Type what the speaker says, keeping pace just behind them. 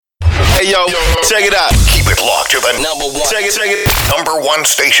Hey yo, check it out. Keep it locked to the number one. Check it. Number one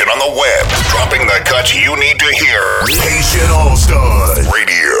station on the web. Dropping the cuts you need to hear. Nation All-Stars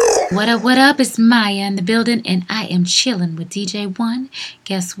Radio. What up? It's Maya in the building, and I am chilling with DJ One.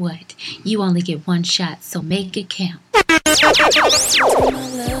 Guess what? You only get one shot, so make it count.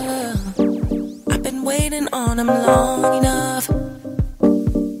 I've been waiting on him long enough.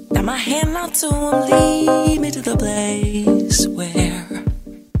 Now my hand out to him, lead me to the place where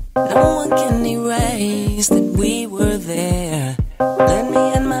no one can erase that we were there. Let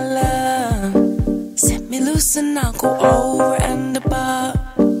me in my love, set me loose and I'll go over and above.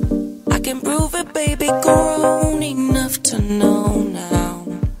 I can prove it, baby, grown enough to know now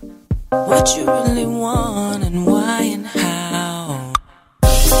what you really want and why and how.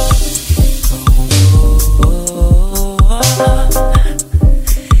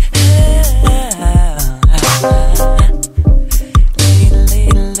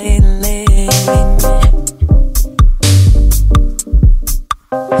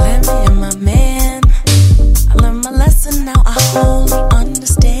 Let me in my man. I learned my lesson, now I wholly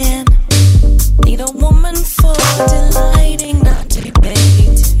understand. Need a woman for delighting, not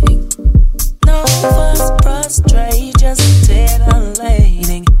debating. No fuss, frustrate, just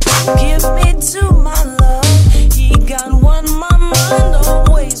titillating. Give me to my love. He got one my mind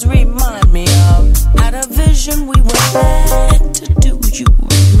always remind me of. Had a vision we went back to, do you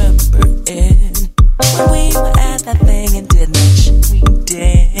remember it? When we were at that thing and did much we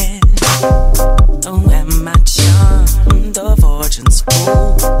did. Oh, am I charmed or fortune's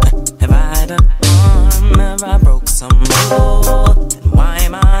fool? Have I done harm? Have I broke some rule? And why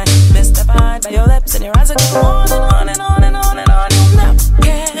am I mystified by your lips and your eyes that go on and on and on and on and on? You'll never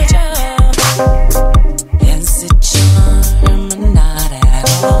catch up. Is it charm or not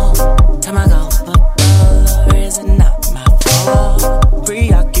at all? Am I gullible or is it not my fault?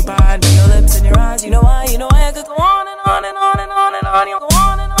 Preoccupied by your lips and your eyes, you know why I could go on and on and on and on and on. You go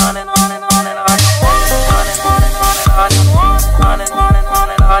on and on and on and on and on.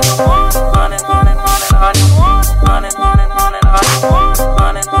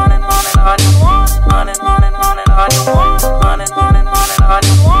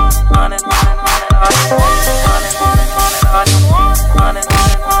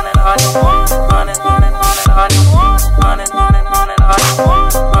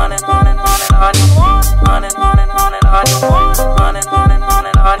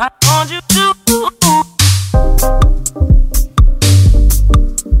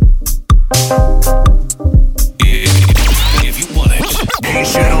 If you want it,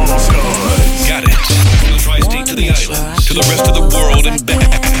 Nation All-Stars. got it. From the tri-state to the island, to the rest of the world and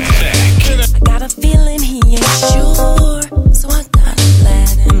back. I got a feeling he ain't sure, so I gotta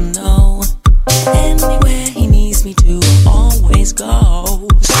let him know. Anywhere he needs me to, always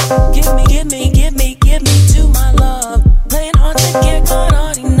goes. Give me to my love. Playing hard to get, not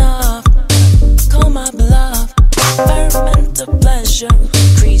hard enough. Call my bluff. Ferment of pleasure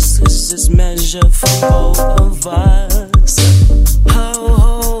increases his measure for both of us. Ho,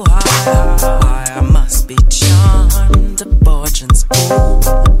 ho, hi, I must be charmed. The boy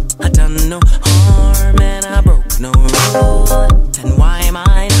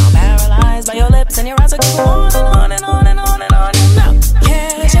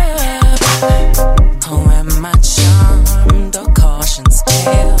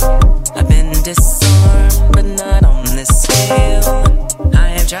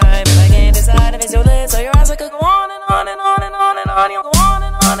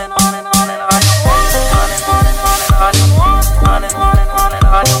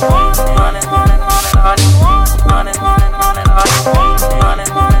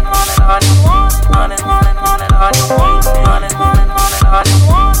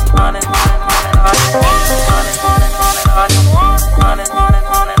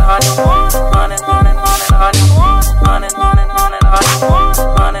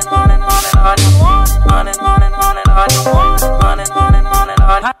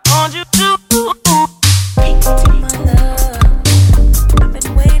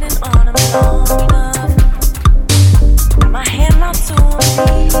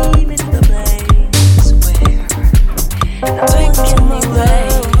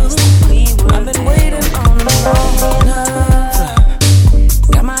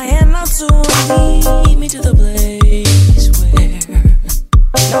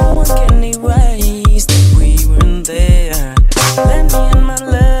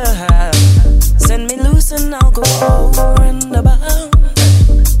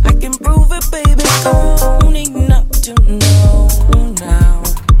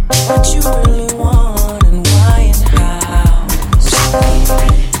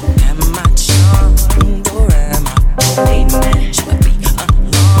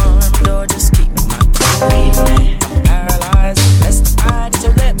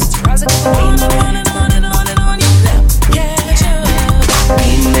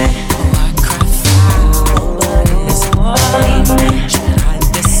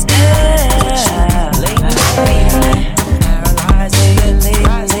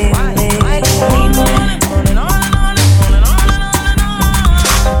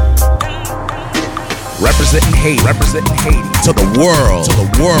representing Haiti to the world.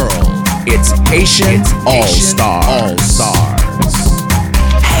 It's Haitian All-Stars.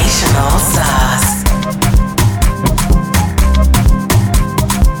 Haitian All-Stars.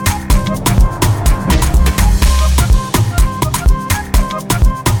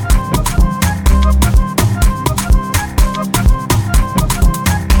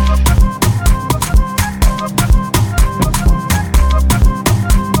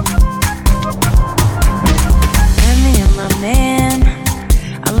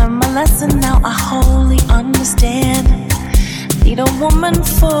 Need a woman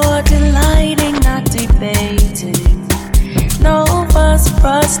for delighting, not debating. No fuss,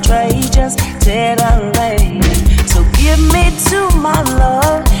 frustrate, just titillating. So give me to my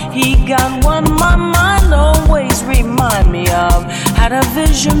love. He got one my mind always remind me of. Had a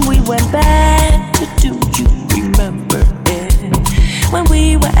vision we went back to, do you remember it? When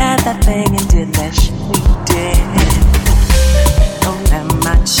we were at that thing and did that shit we did. Don't let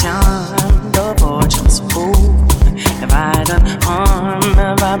my charm, the fortune's fool. If I done harm,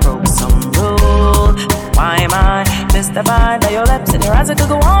 if I broke some rule, why am I mystified by your lips and your eyes? I could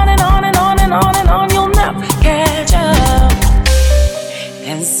go on and on and on and on and on. You'll never catch up.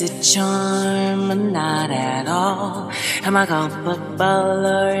 Fancy charm, not at all. Am I culpable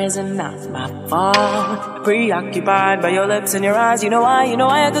or is it not my fault? Preoccupied by your lips and your eyes. You know why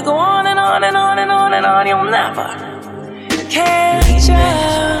I could go on and on and on and on and on. You'll never catch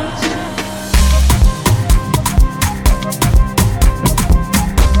up.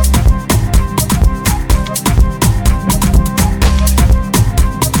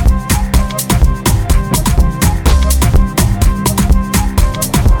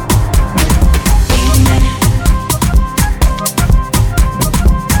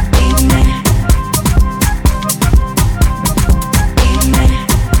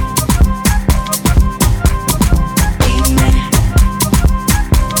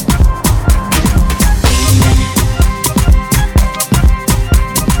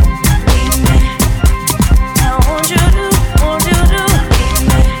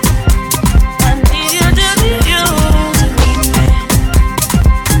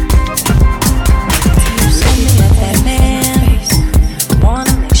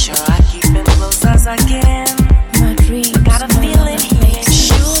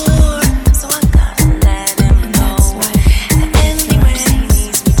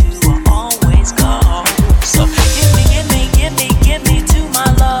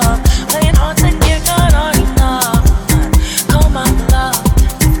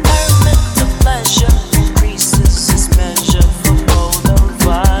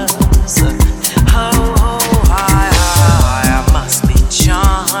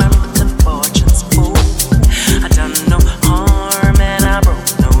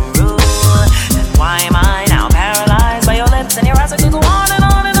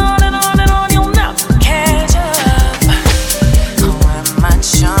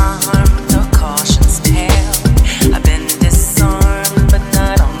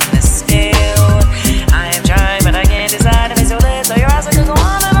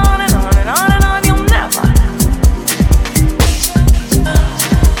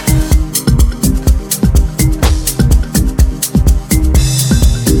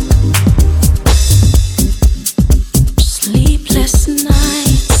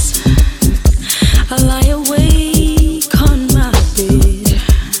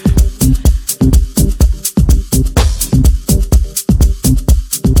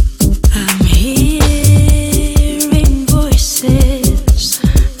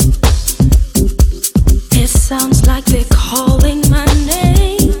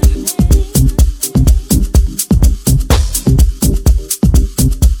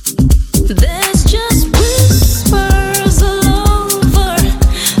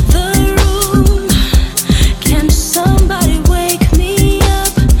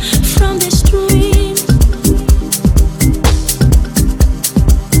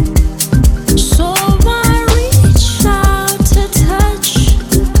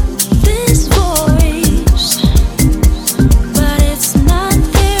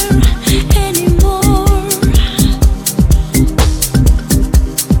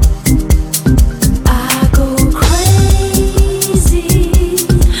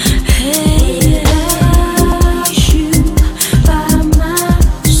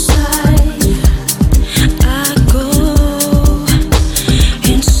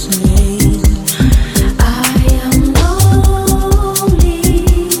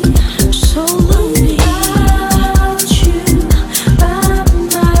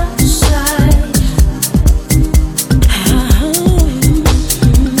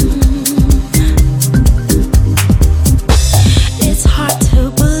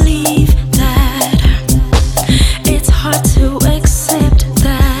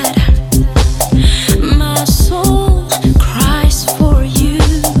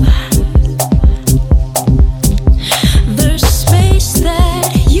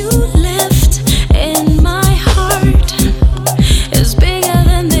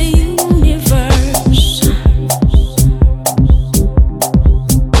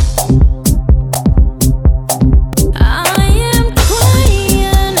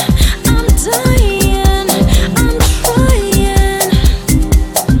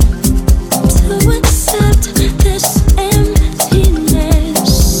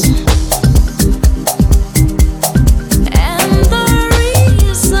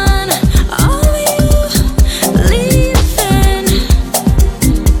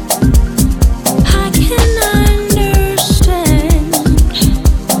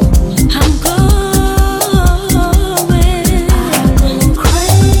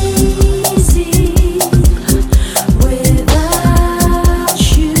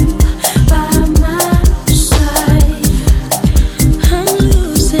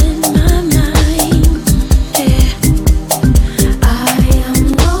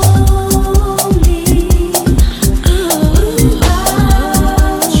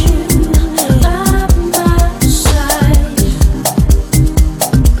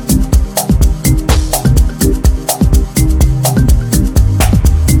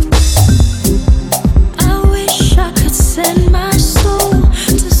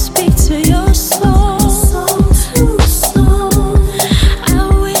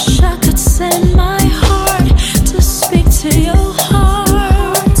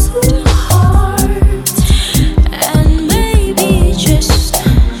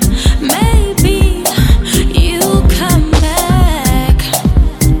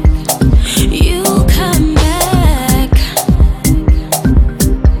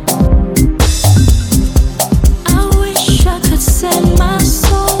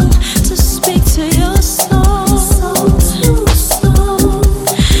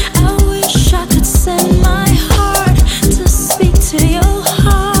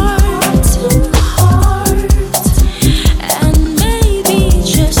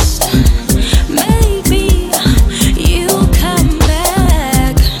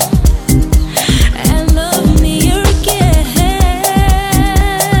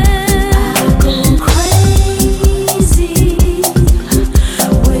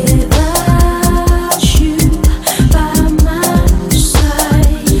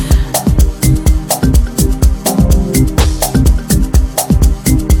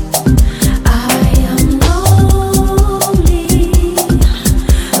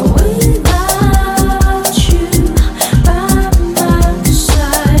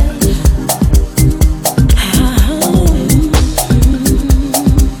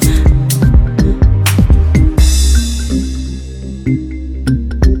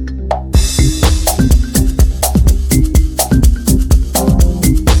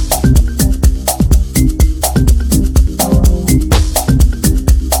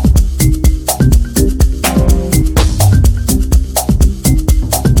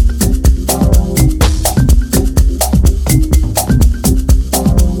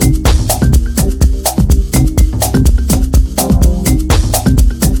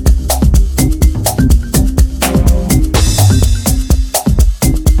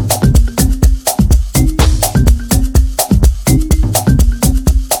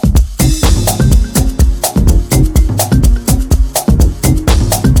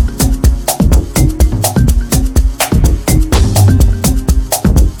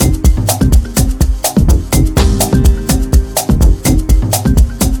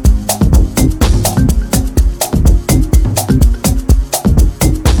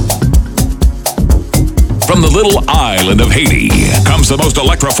 little island of Haiti comes the most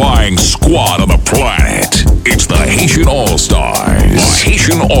electrifying squad on the planet. It's the Haitian All-Stars. The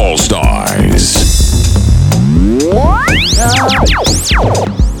Haitian All-Stars.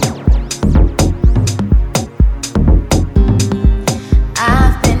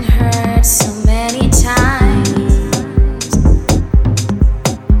 I've been hurt so many times.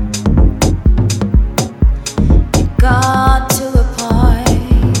 It got to a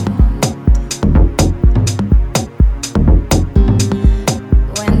point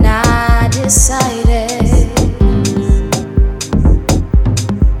when I decided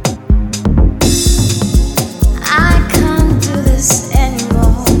I can't do this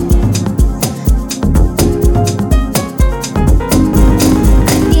anymore.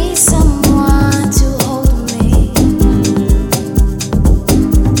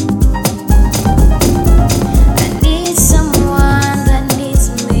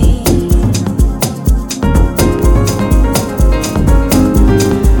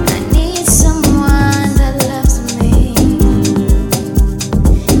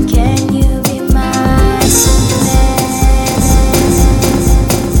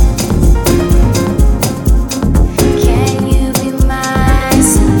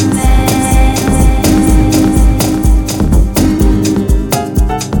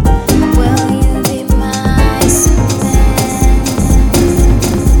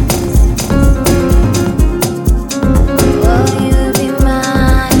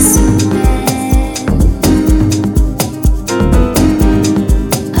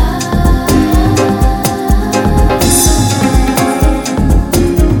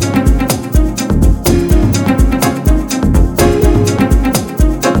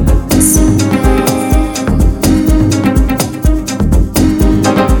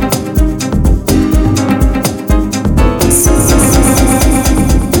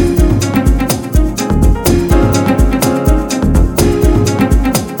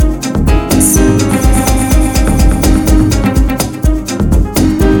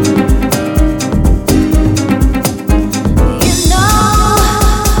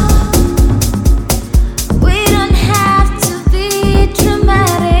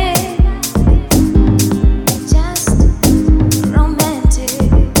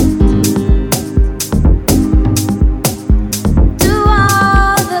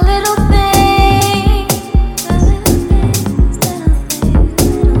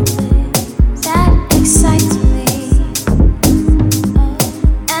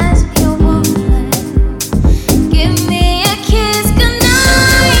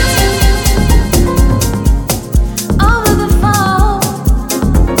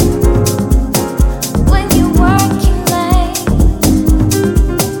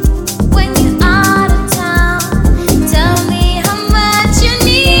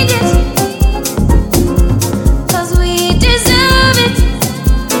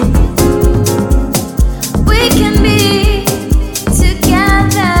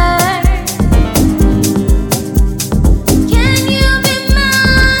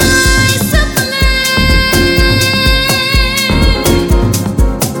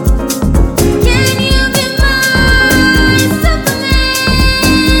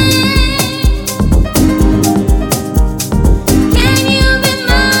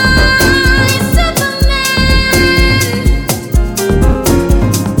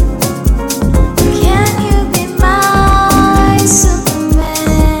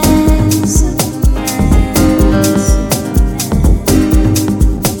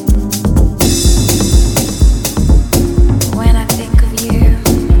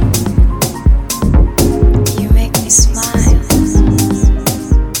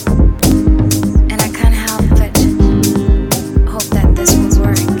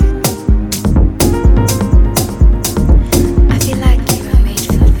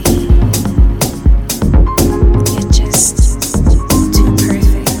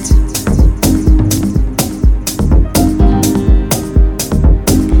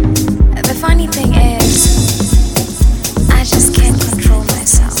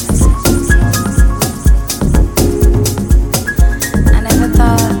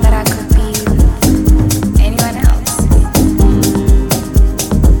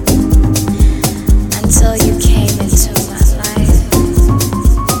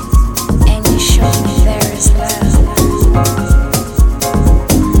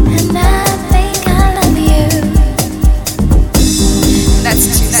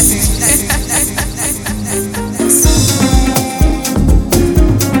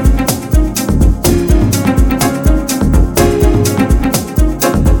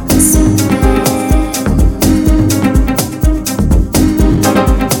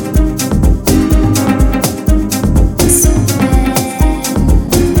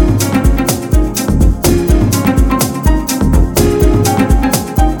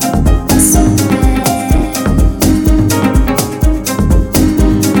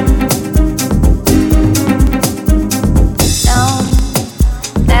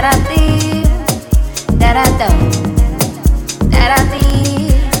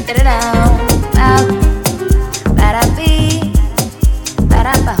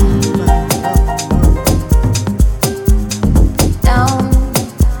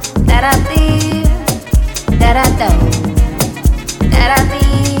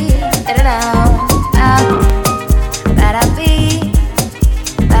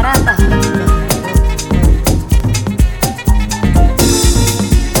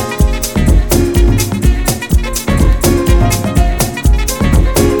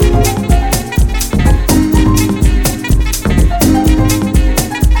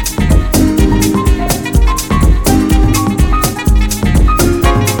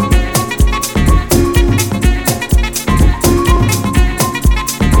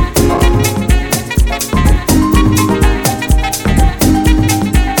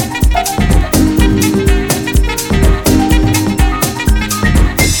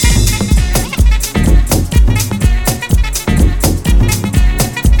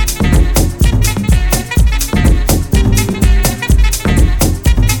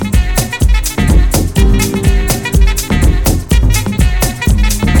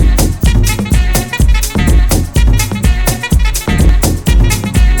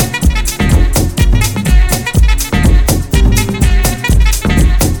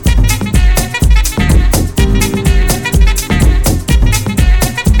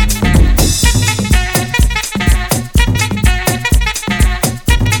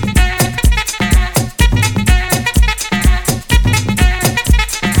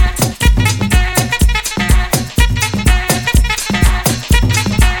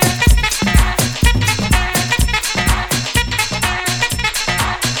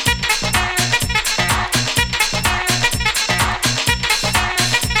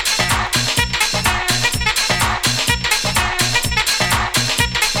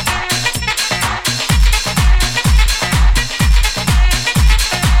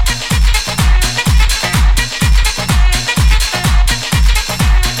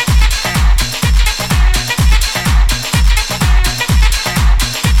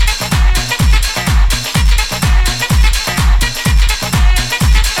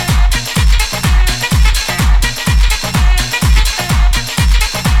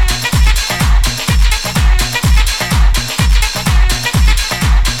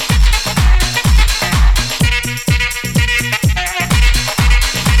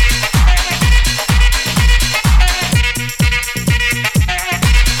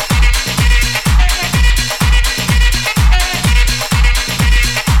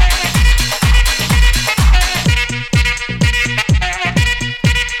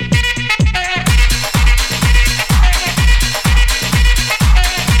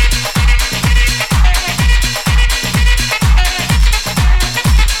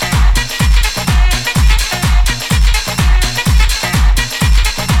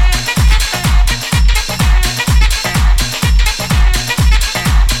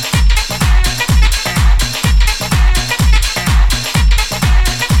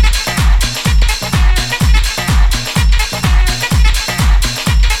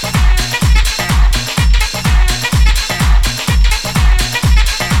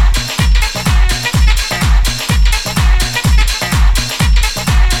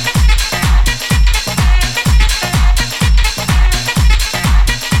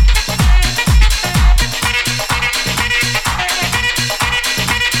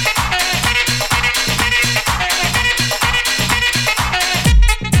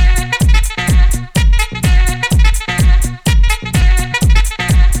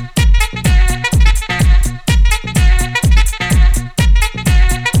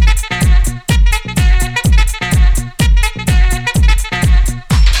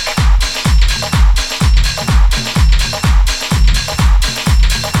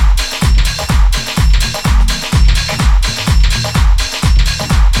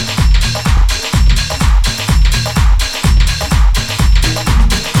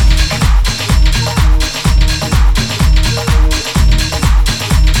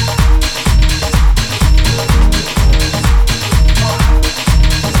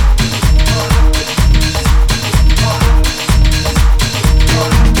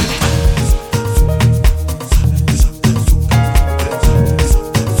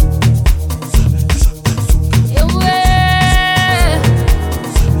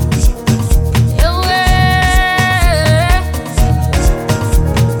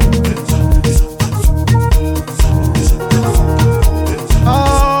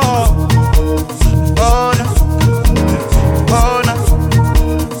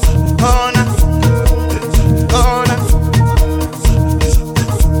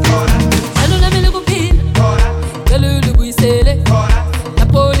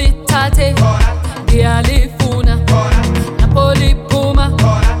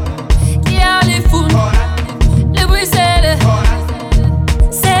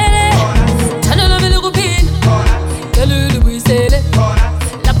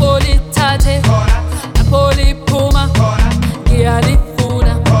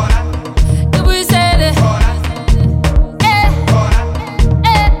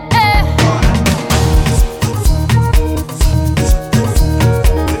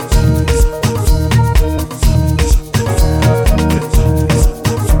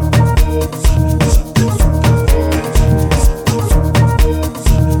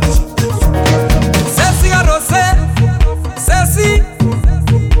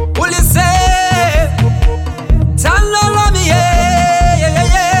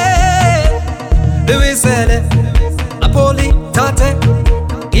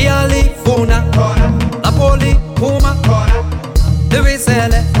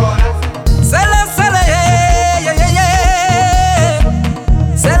 Sele, sele, yeah, yeah, yeah.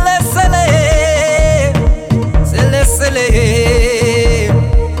 Sele, sele, sele, sele.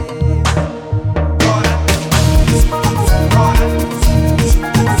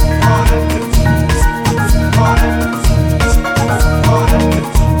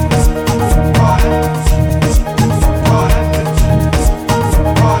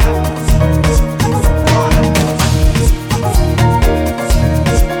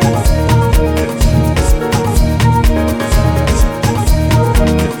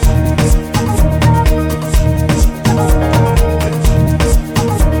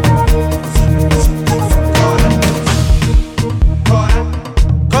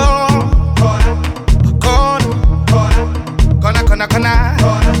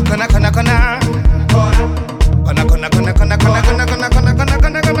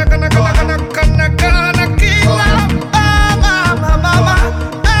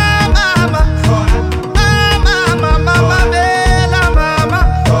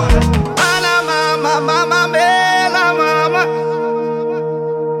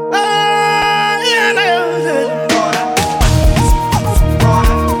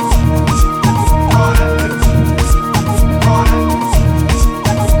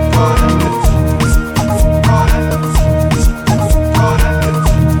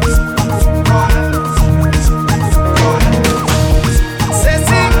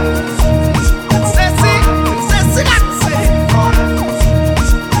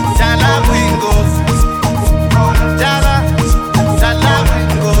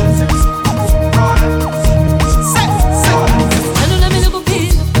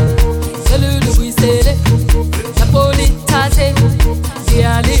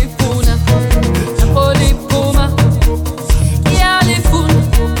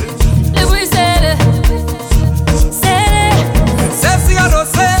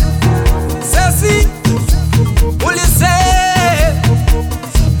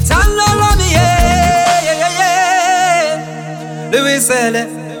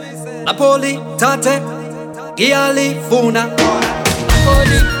 Napoli, tate, Giali, Funa.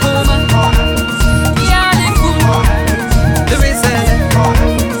 Napoli, Puma, Giali, Funa. Louiselle,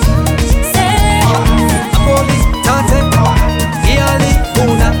 Napoli, tate, Giali,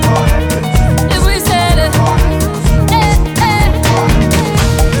 Funa. Louiselle,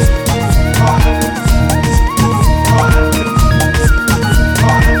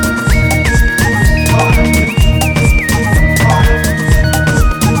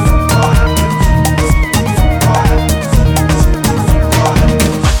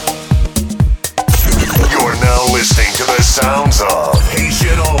 sounds of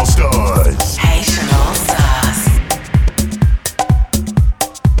Haitian All Stars. Haitian All Stars.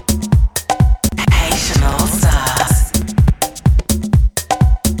 Haitian All Stars.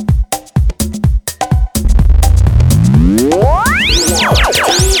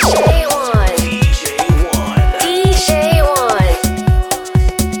 DJ One.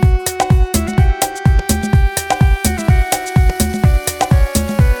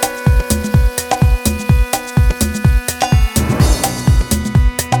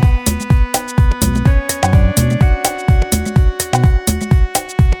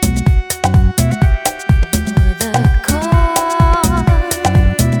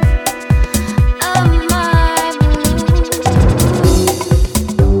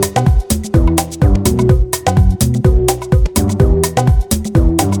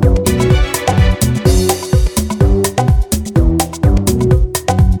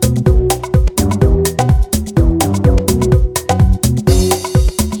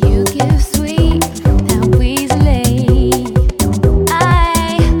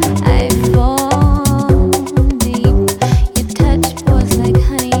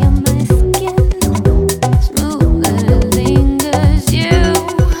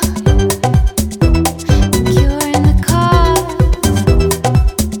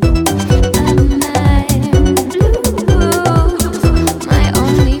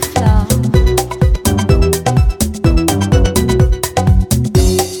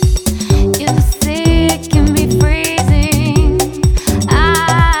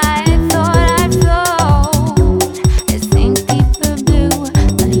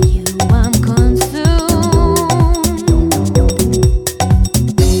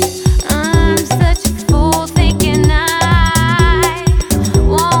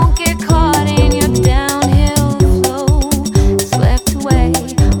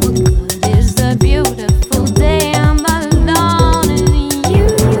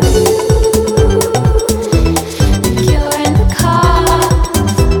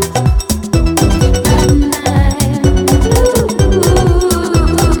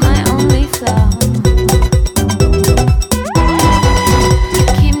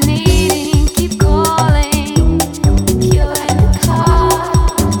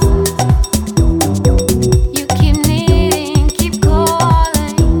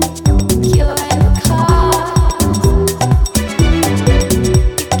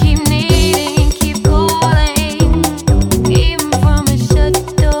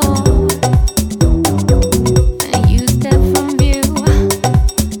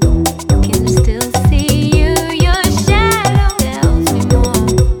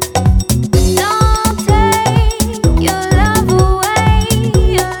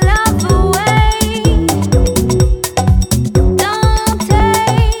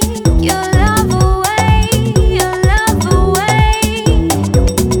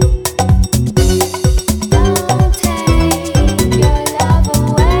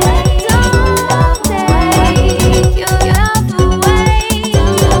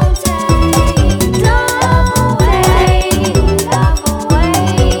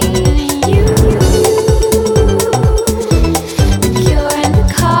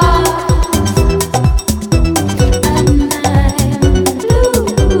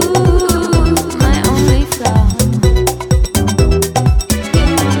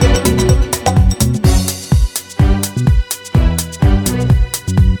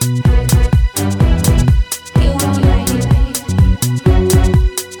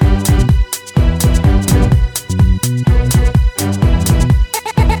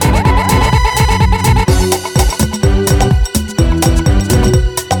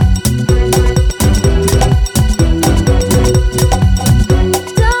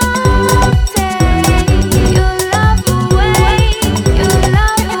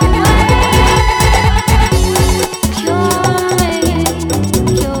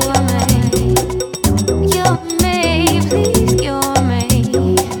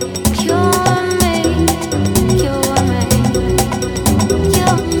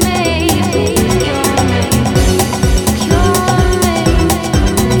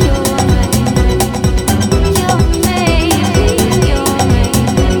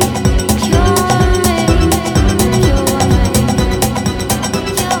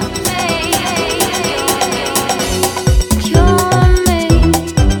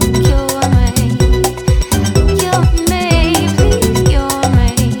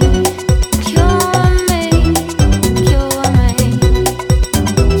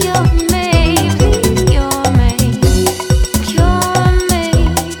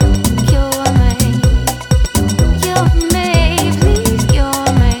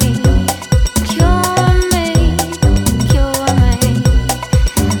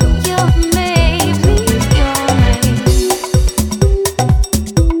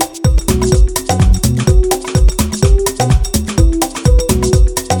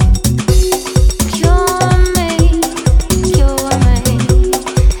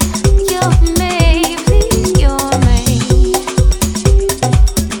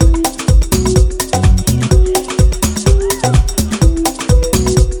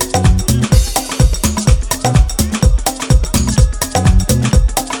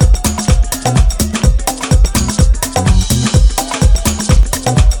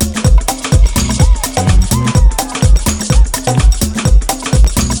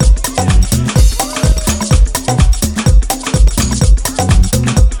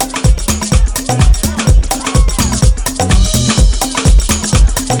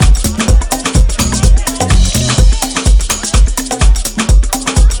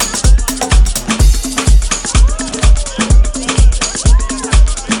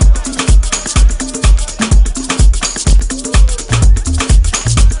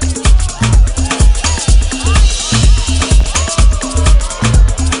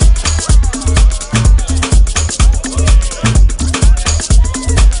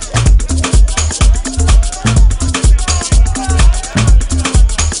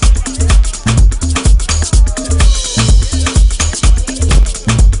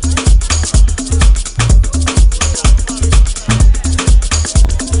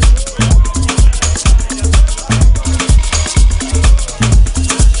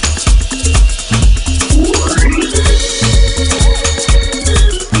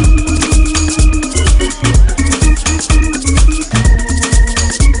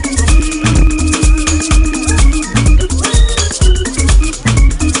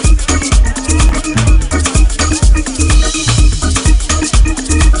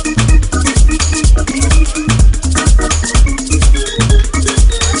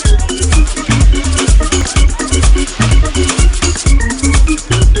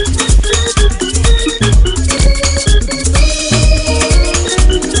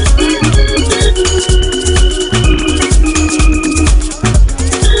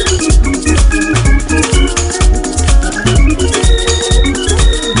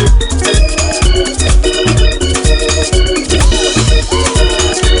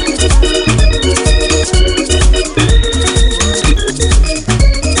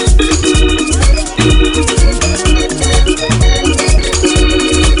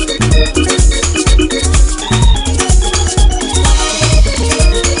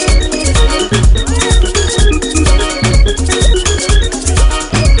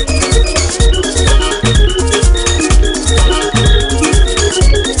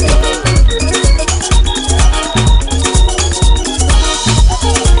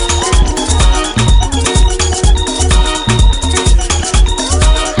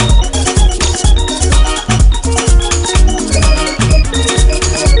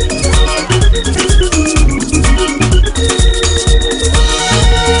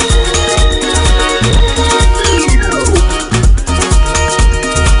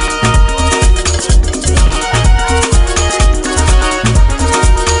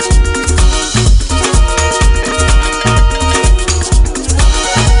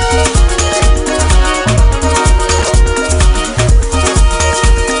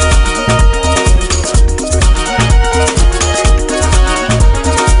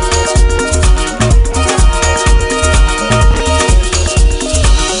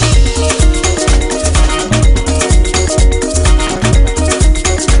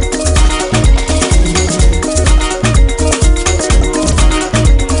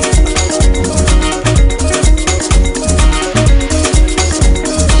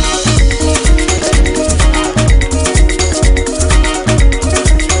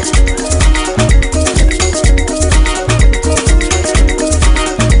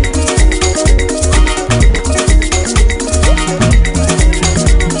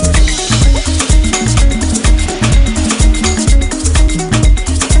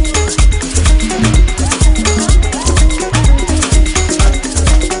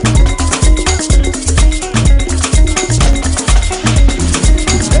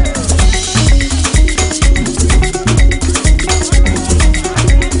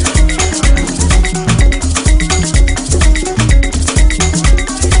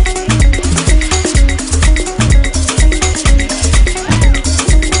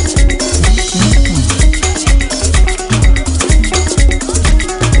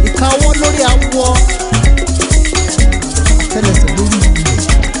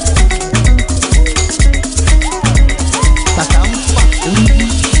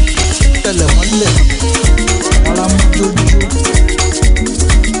 sílẹ̀ ara mú jójó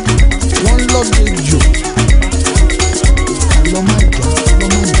wọ́n lọ́dẹ jò lọ́mọjà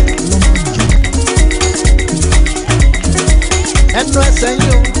ẹnu ẹsẹ̀ yìí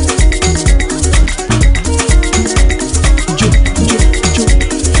o.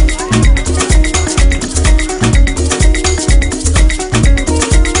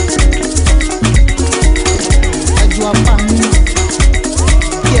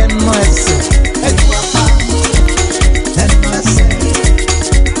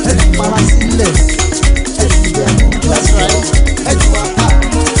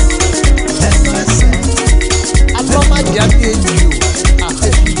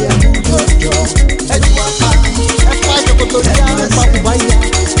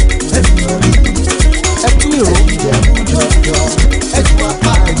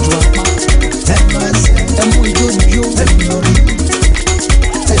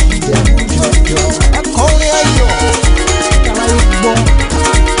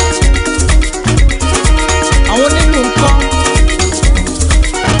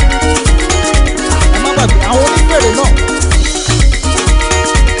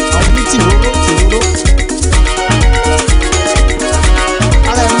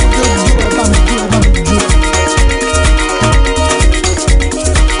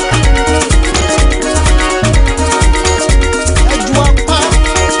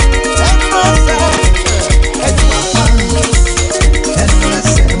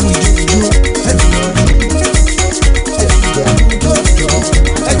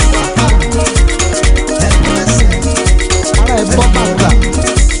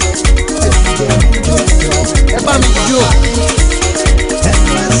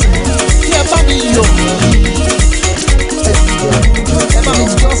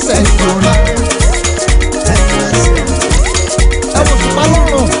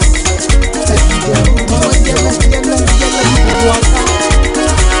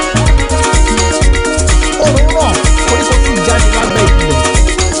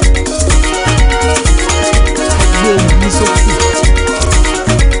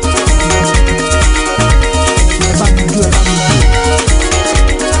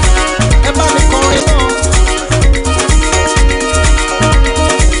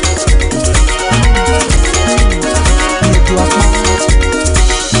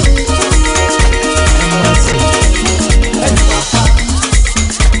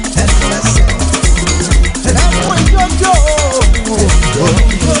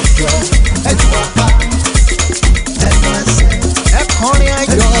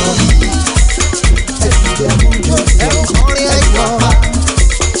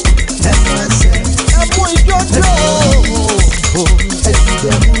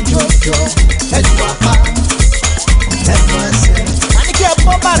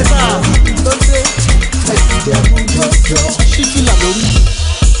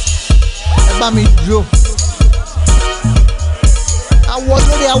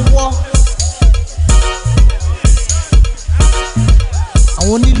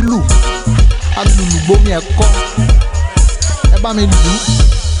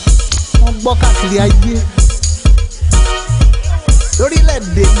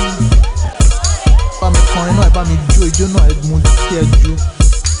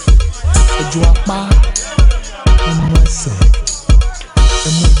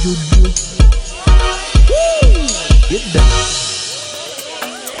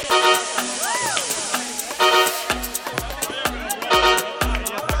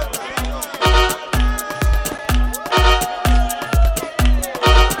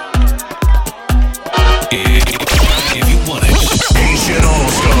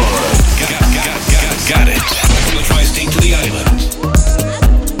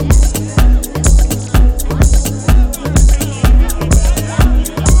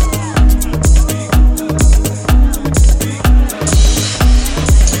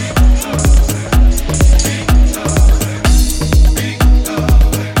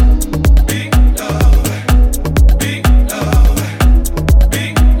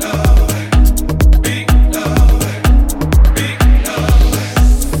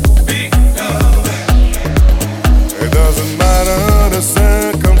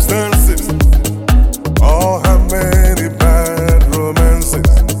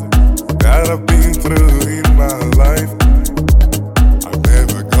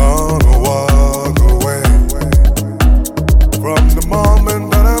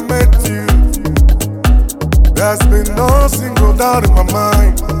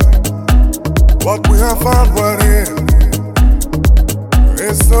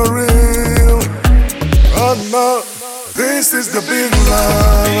 Oh no, this is the big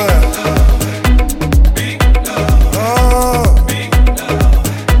love.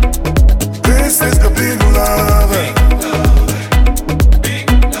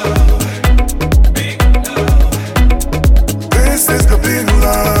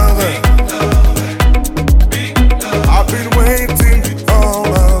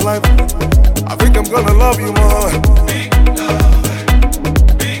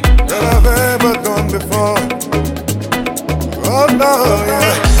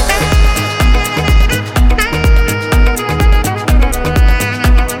 yeah.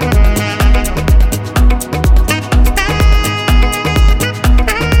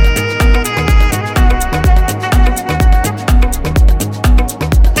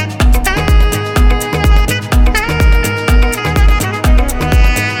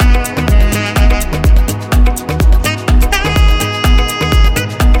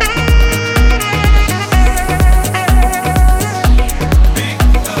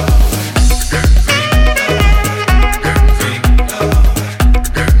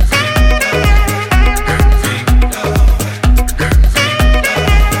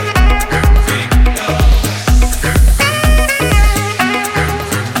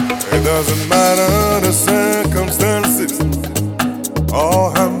 Doesn't matter the circumstances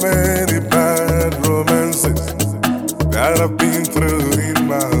or how many bad romances that I've been through in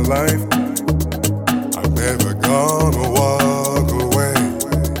my life. I'm never gonna walk away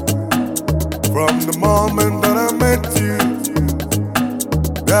from the moment that I met you.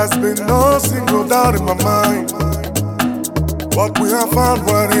 There's been no single doubt in my mind. What we have found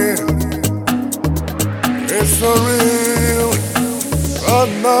right here, it's so real. Oh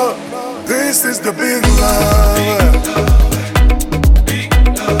no. This is the big love.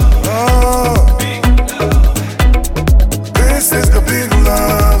 Oh, this is the big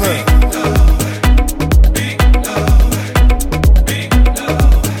love.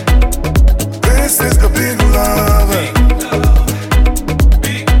 This is the big love.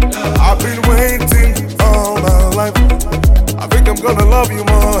 I've been waiting all my life. I think I'm gonna love you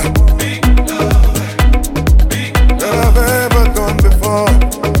more than I've ever done before.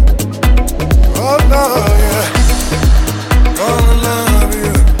 Oh no, yeah.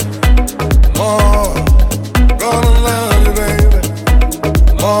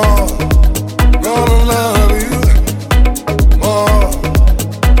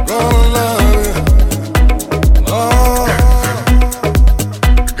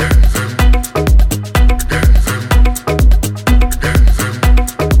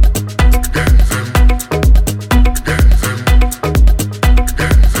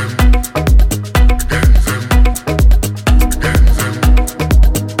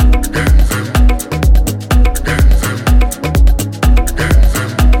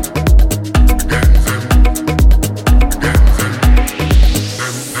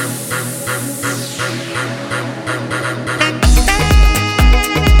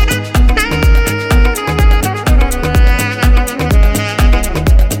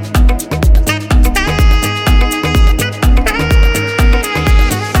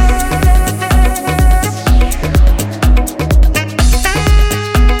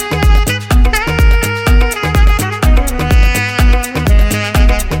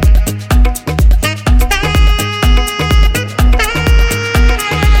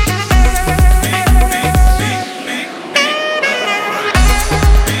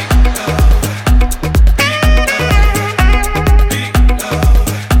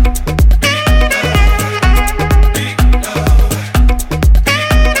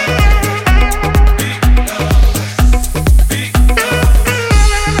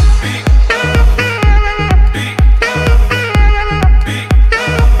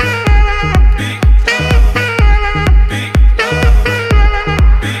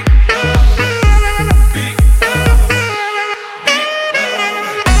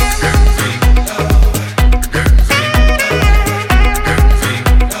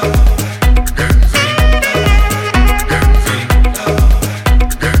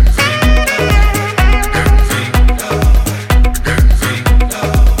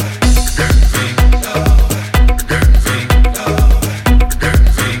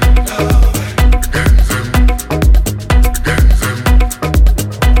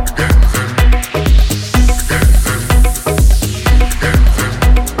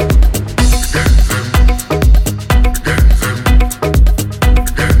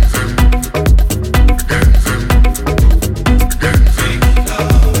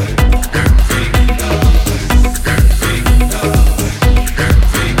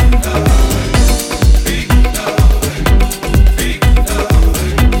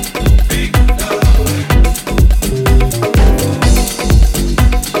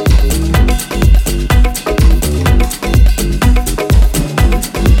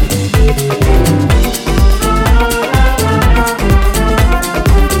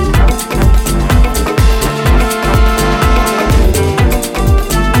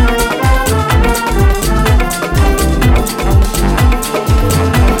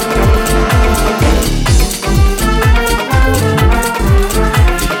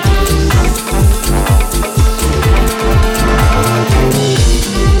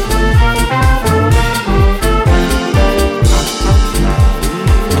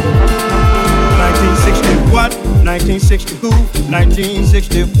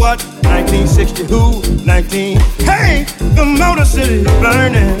 1960 what? 1960 who? 19. Hey, the Motor City is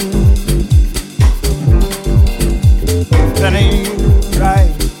burning. That ain't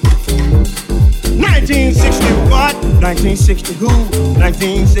right. 1960 what? 1960 who?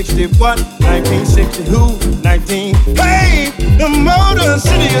 1960 what? 1960 who? 19. Hey, the Motor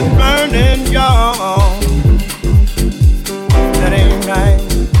City is burning, y'all. That ain't right.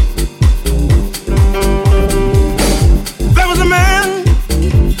 There was a man,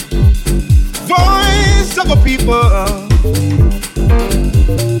 voice of a people,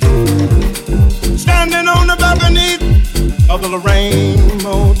 standing on the balcony of the Lorraine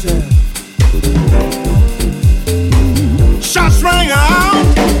Motel. Shots rang out.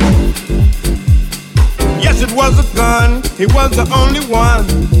 Yes, it was a gun. He was the only one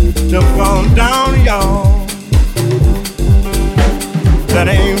to fall down, y'all. That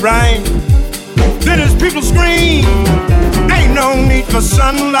ain't right. Then his people scream, ain't no need for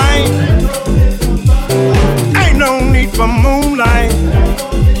sunlight, ain't no need for moonlight,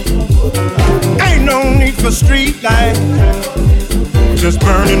 ain't no need for street light, just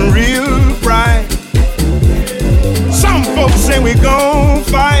burning real bright. Some folks say we gon'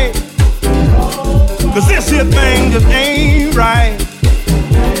 fight, 'cause this here thing just ain't right.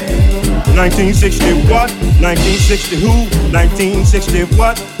 1960 what? 1960 who? 1960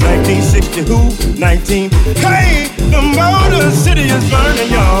 what? 1960 who? 19. Hey, the Motor City is burning,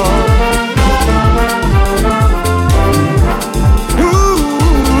 y'all. Ooh,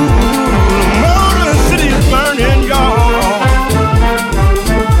 the Motor City is burning, y'all.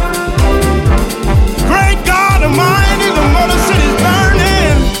 Great God Almighty, the Motor City is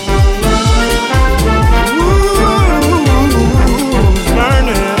burning. Ooh, it's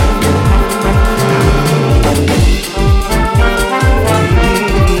burning.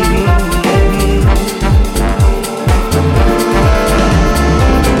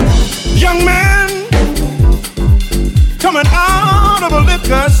 Young man coming out of a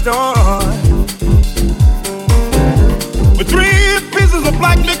liquor store with 3 pieces of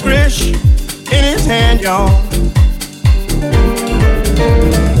black licorice in his hand, y'all.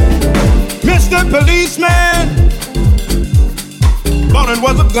 Mr. Policeman thought it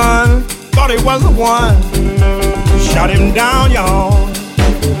was a gun, thought it was the one who shot him down, y'all.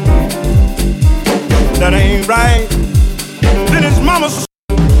 That ain't right. Then his mama said,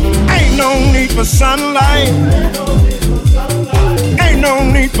 ain't no need for sunlight, ain't no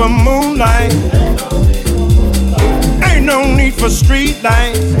need for moonlight, ain't no need for street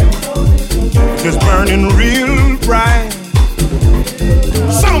lights, just burning real bright.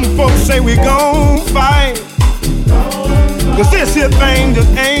 Some folks say we gon' fight, 'cause this here thing just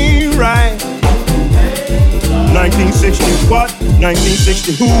ain't right. 1960 what?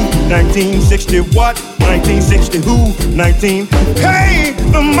 1960 who? 1960 what? 1960 who? 19. Hey,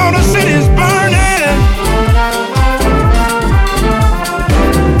 the Motor City is burning.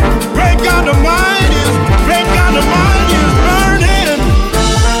 Great God Almighty is, great God Almighty is burning.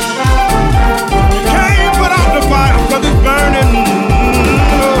 You can't put out the fire 'cause it's burning.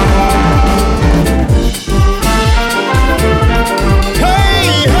 Hey,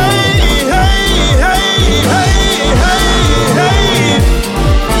 hey, hey, hey, hey, hey, hey.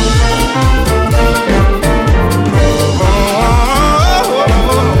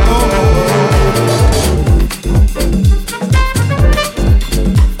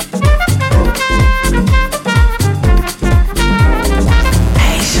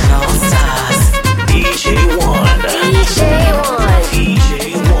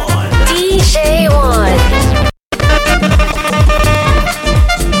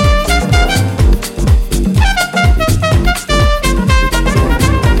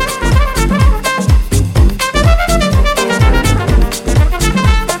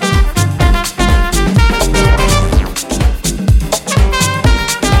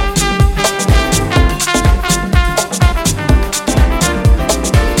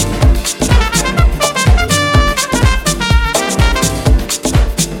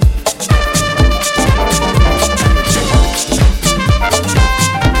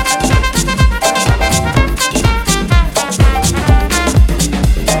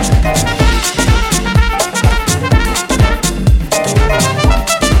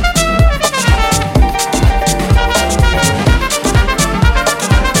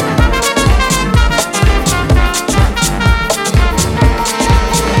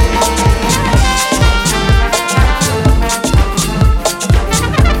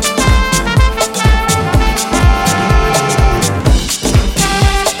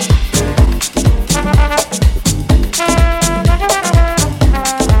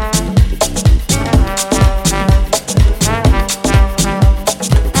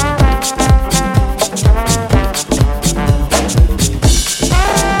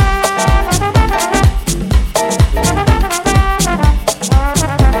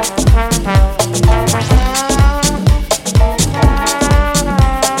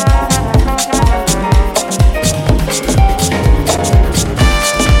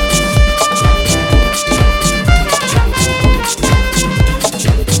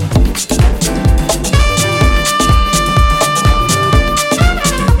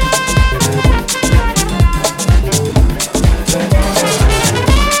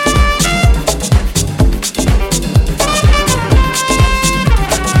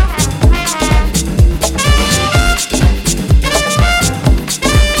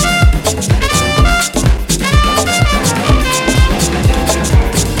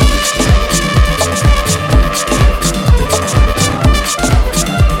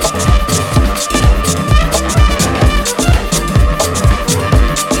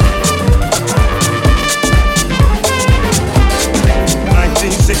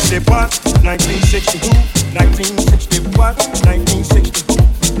 1960 what? 1960 who? 1960 what? 1960 who?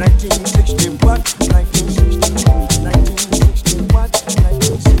 1960 what? 1960 who? 1960 what?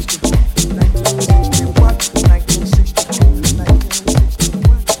 1960 who? 1960 what? 1960 who? 1960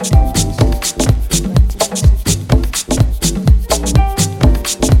 what?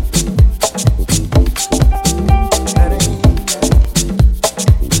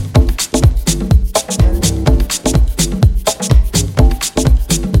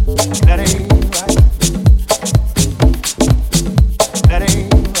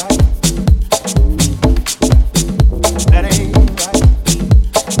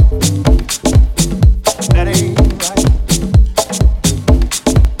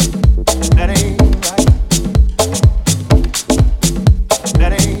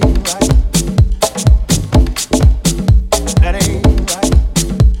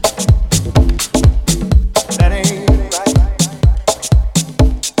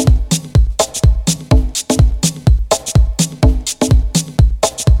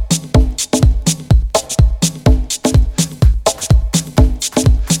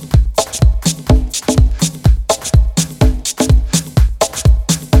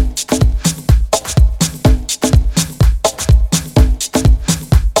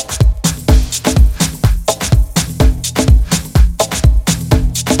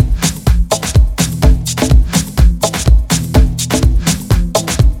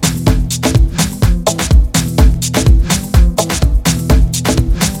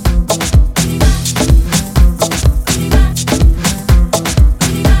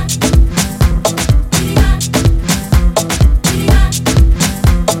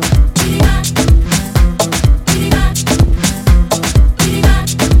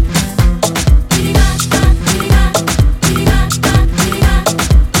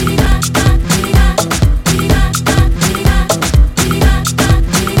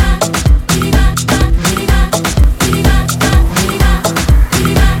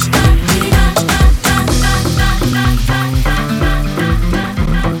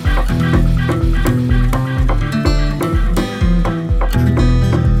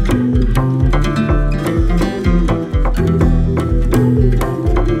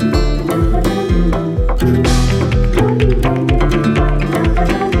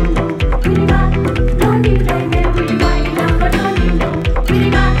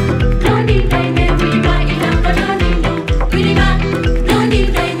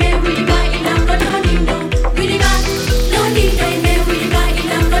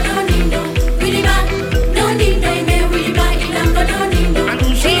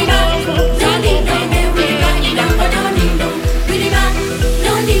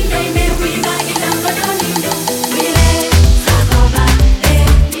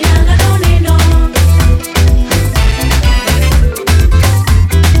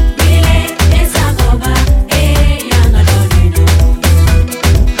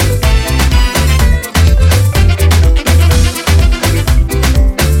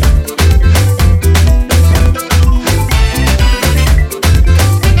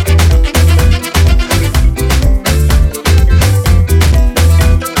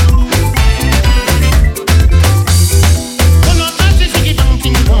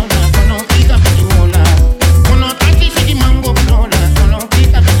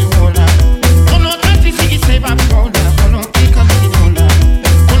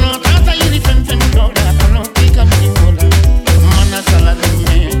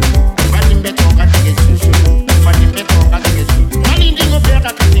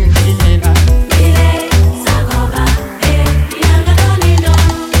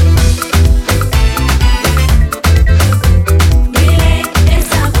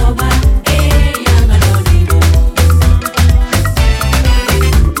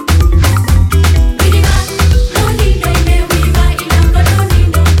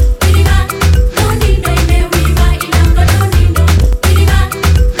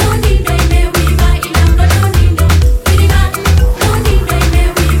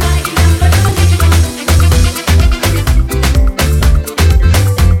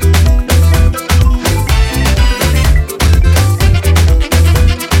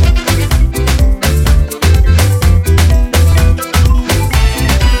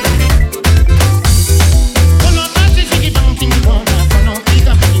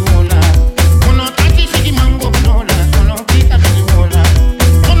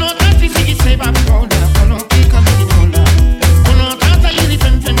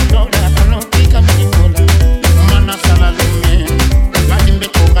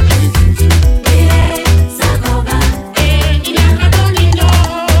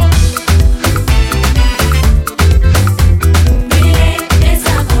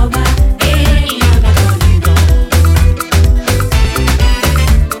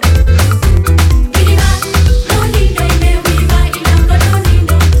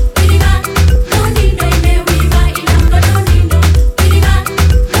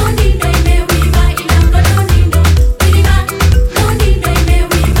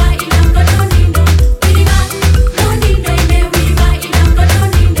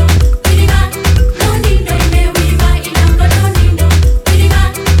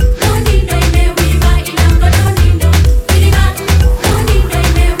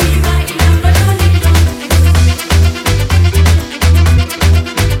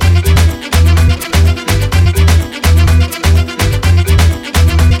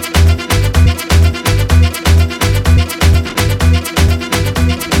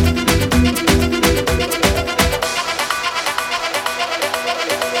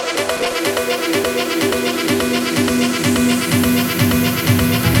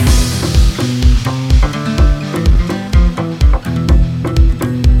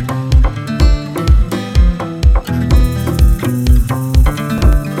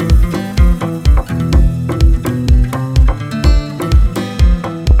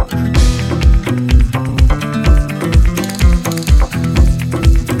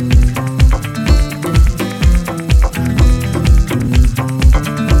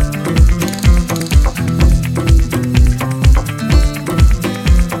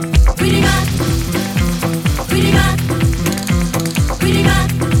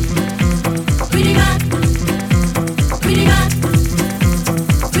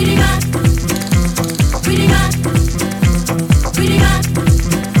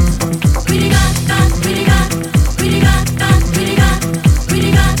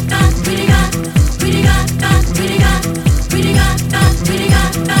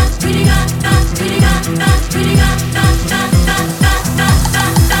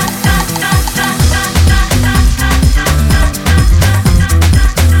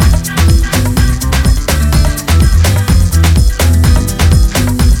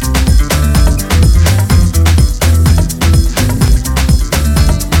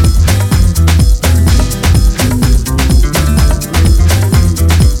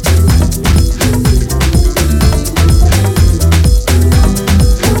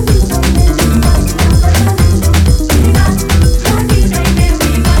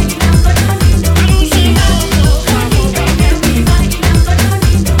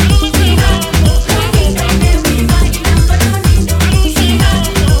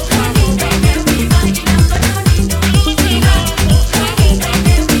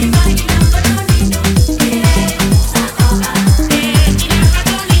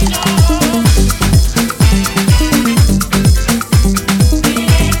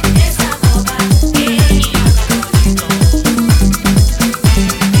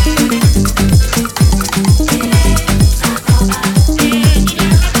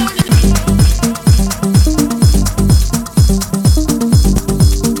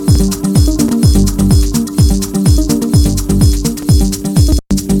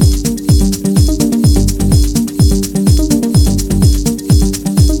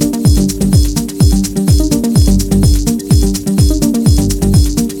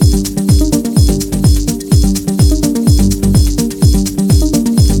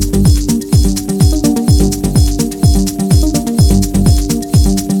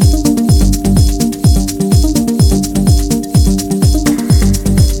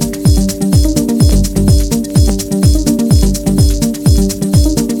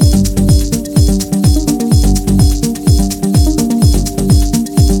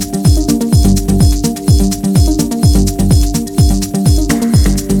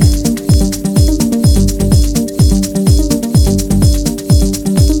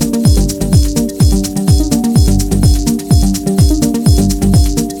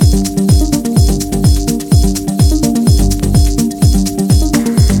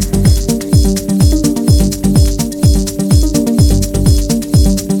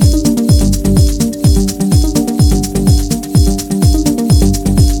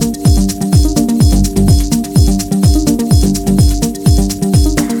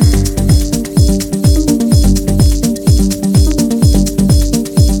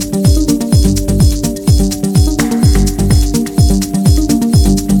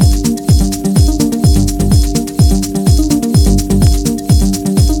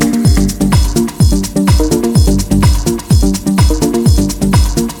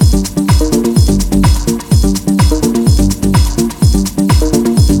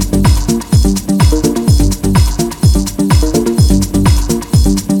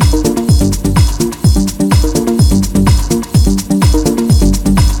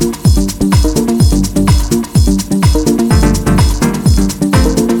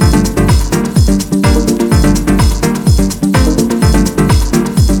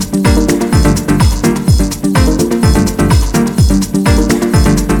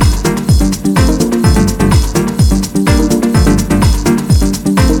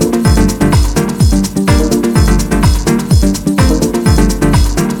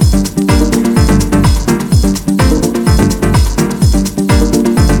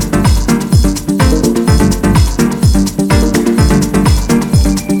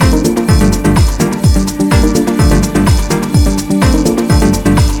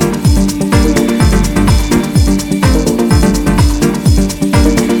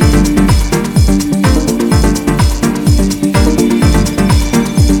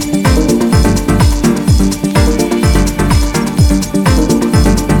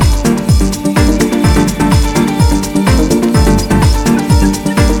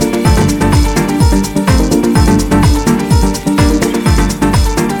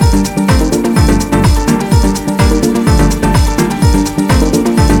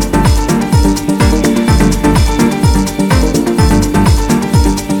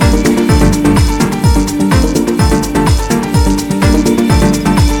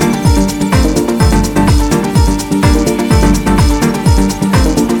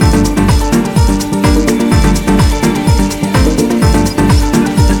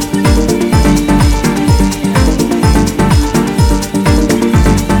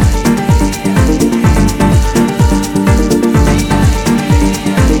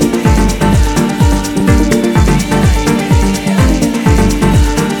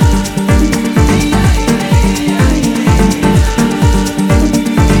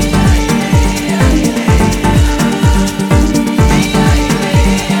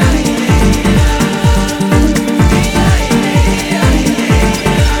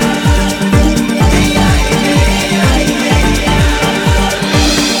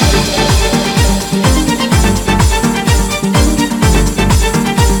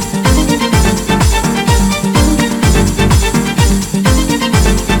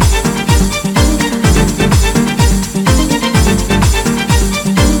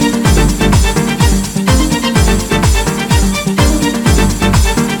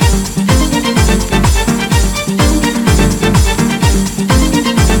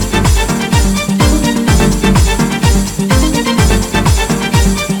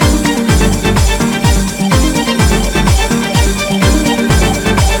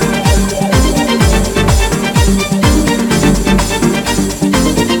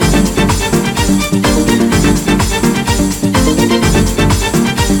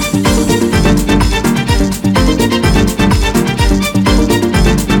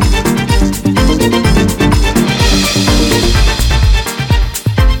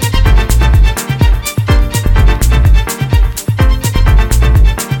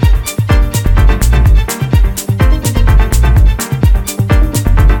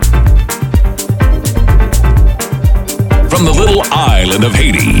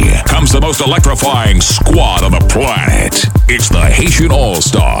 Haiti comes the most electrifying squad on the planet. It's the Haitian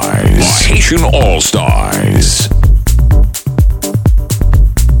All-Stars. The Haitian All-Stars.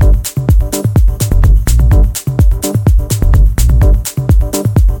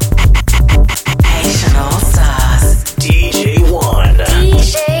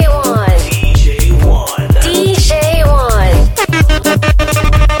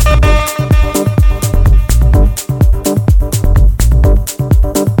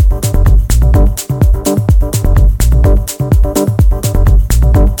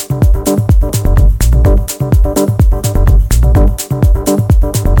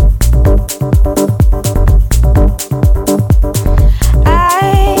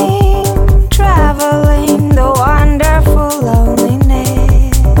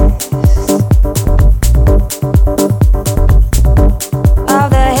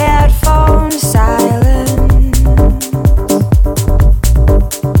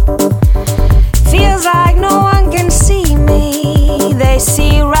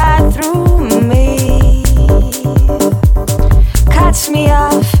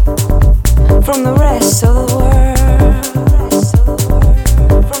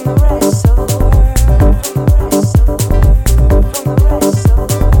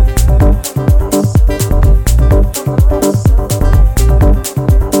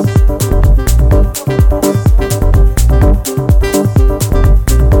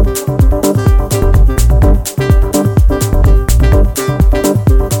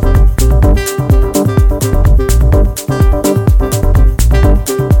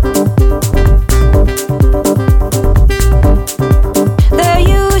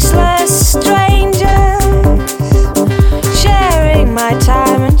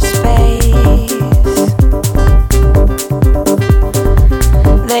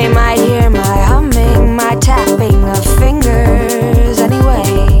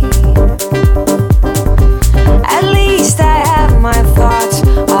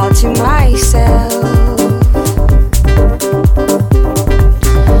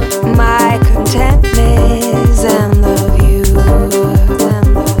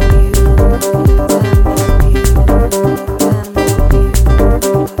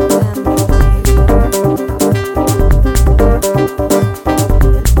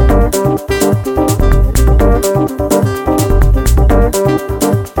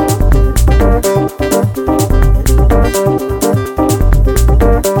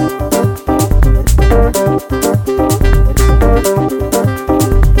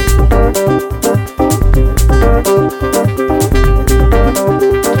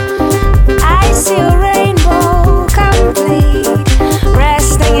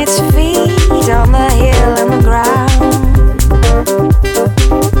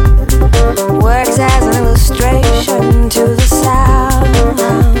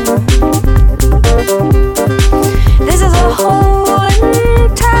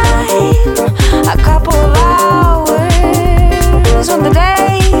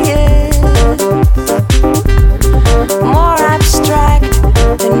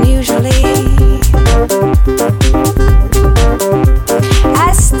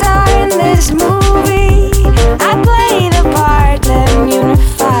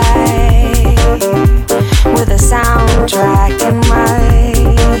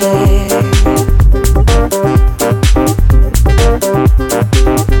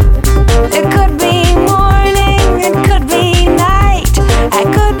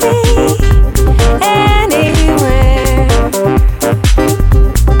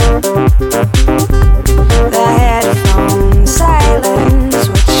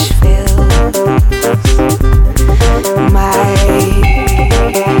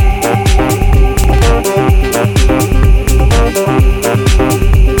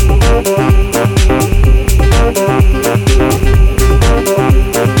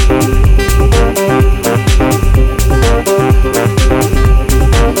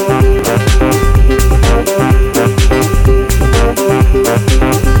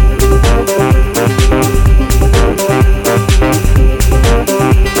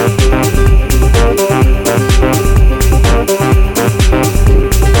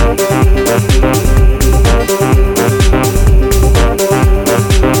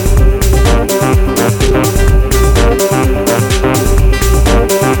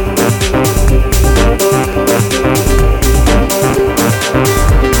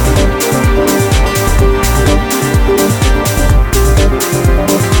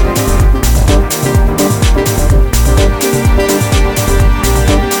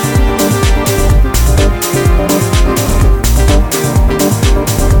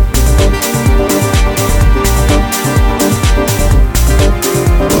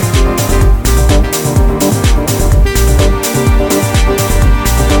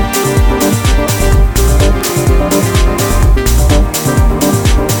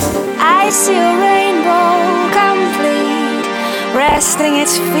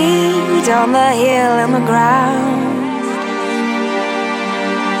 weeds on the hill and the ground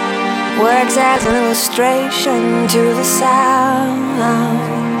works as an illustration to the sound.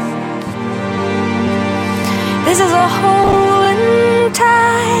 This is a hole in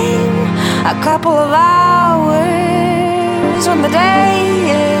time, a couple of hours when the day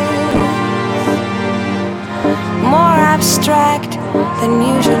is more abstract than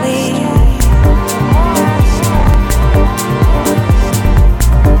usually.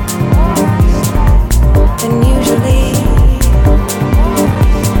 Than usually.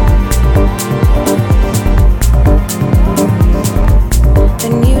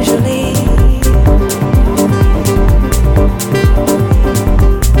 Than usually.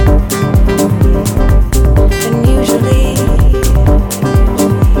 Than usually.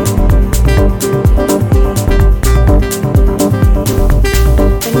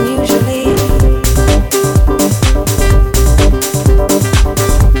 Than usually.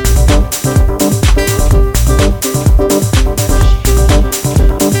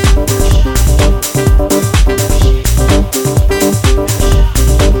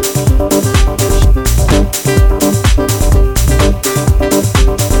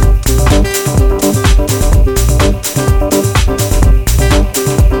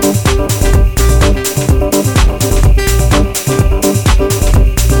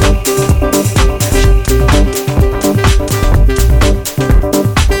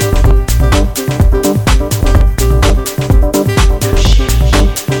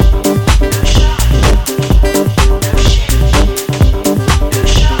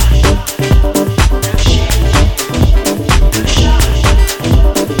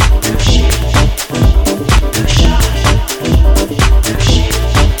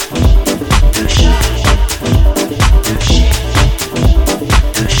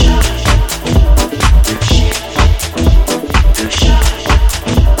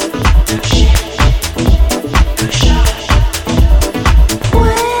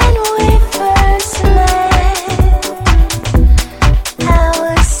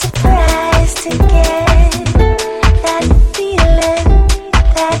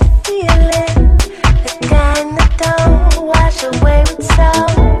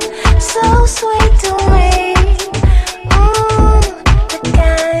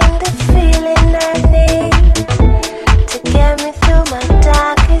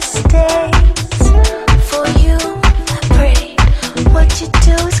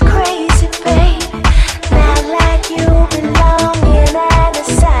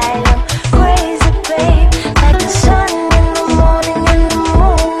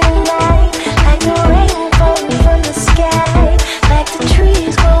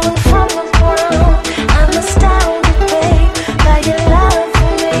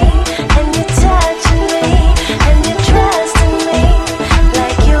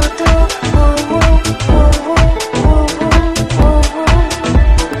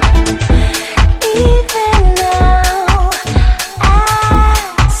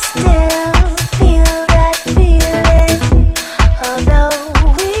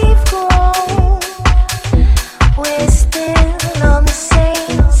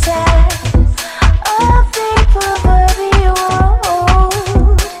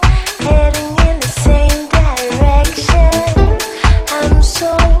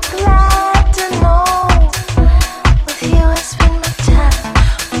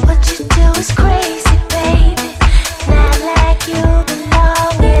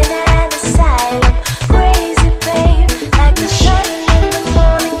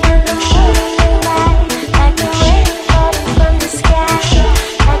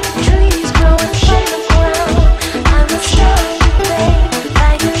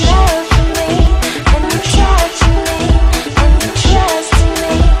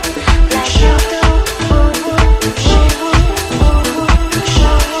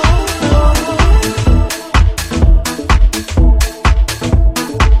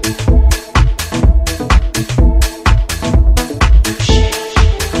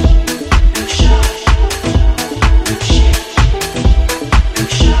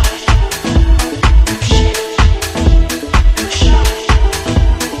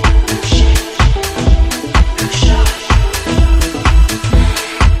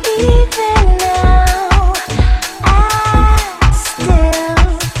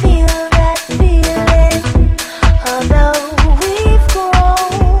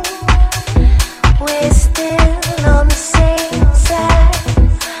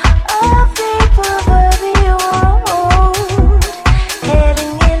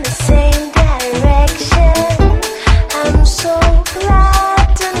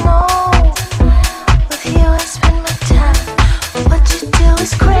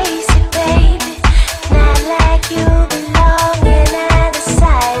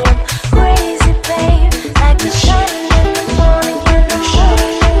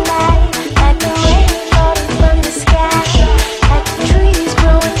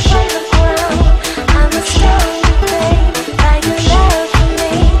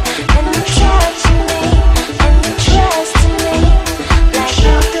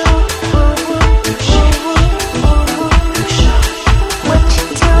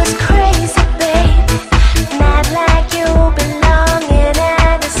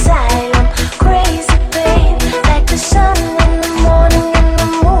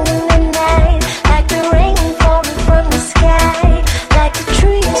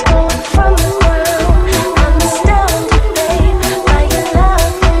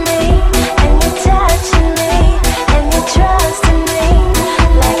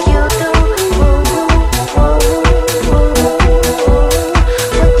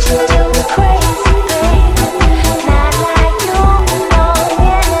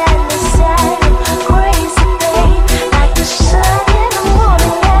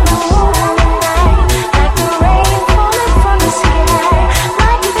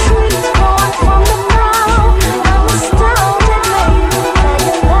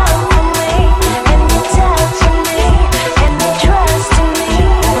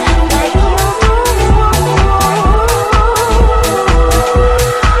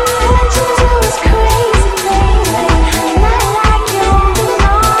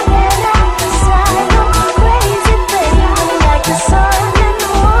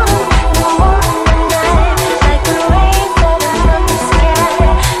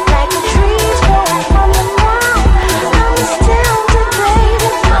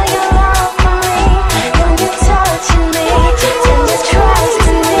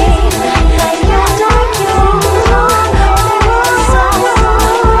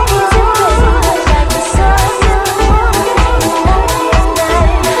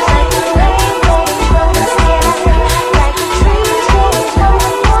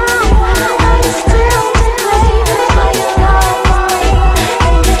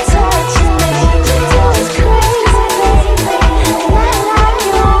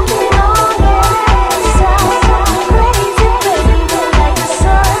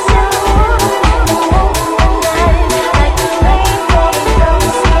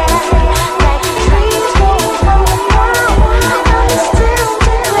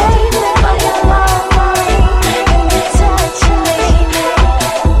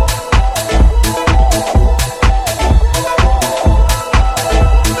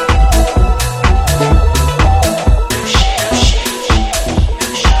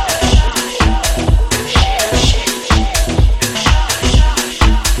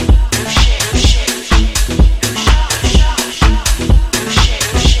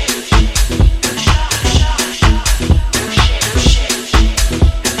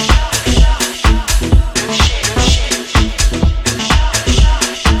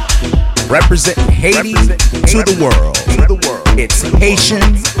 representing Haiti to the world. It's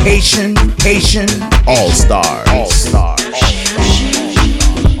Haitian All-Stars.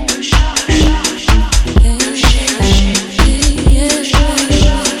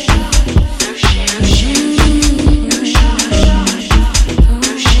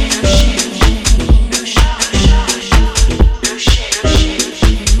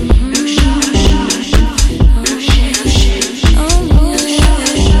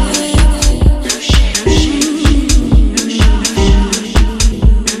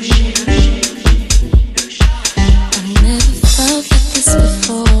 Never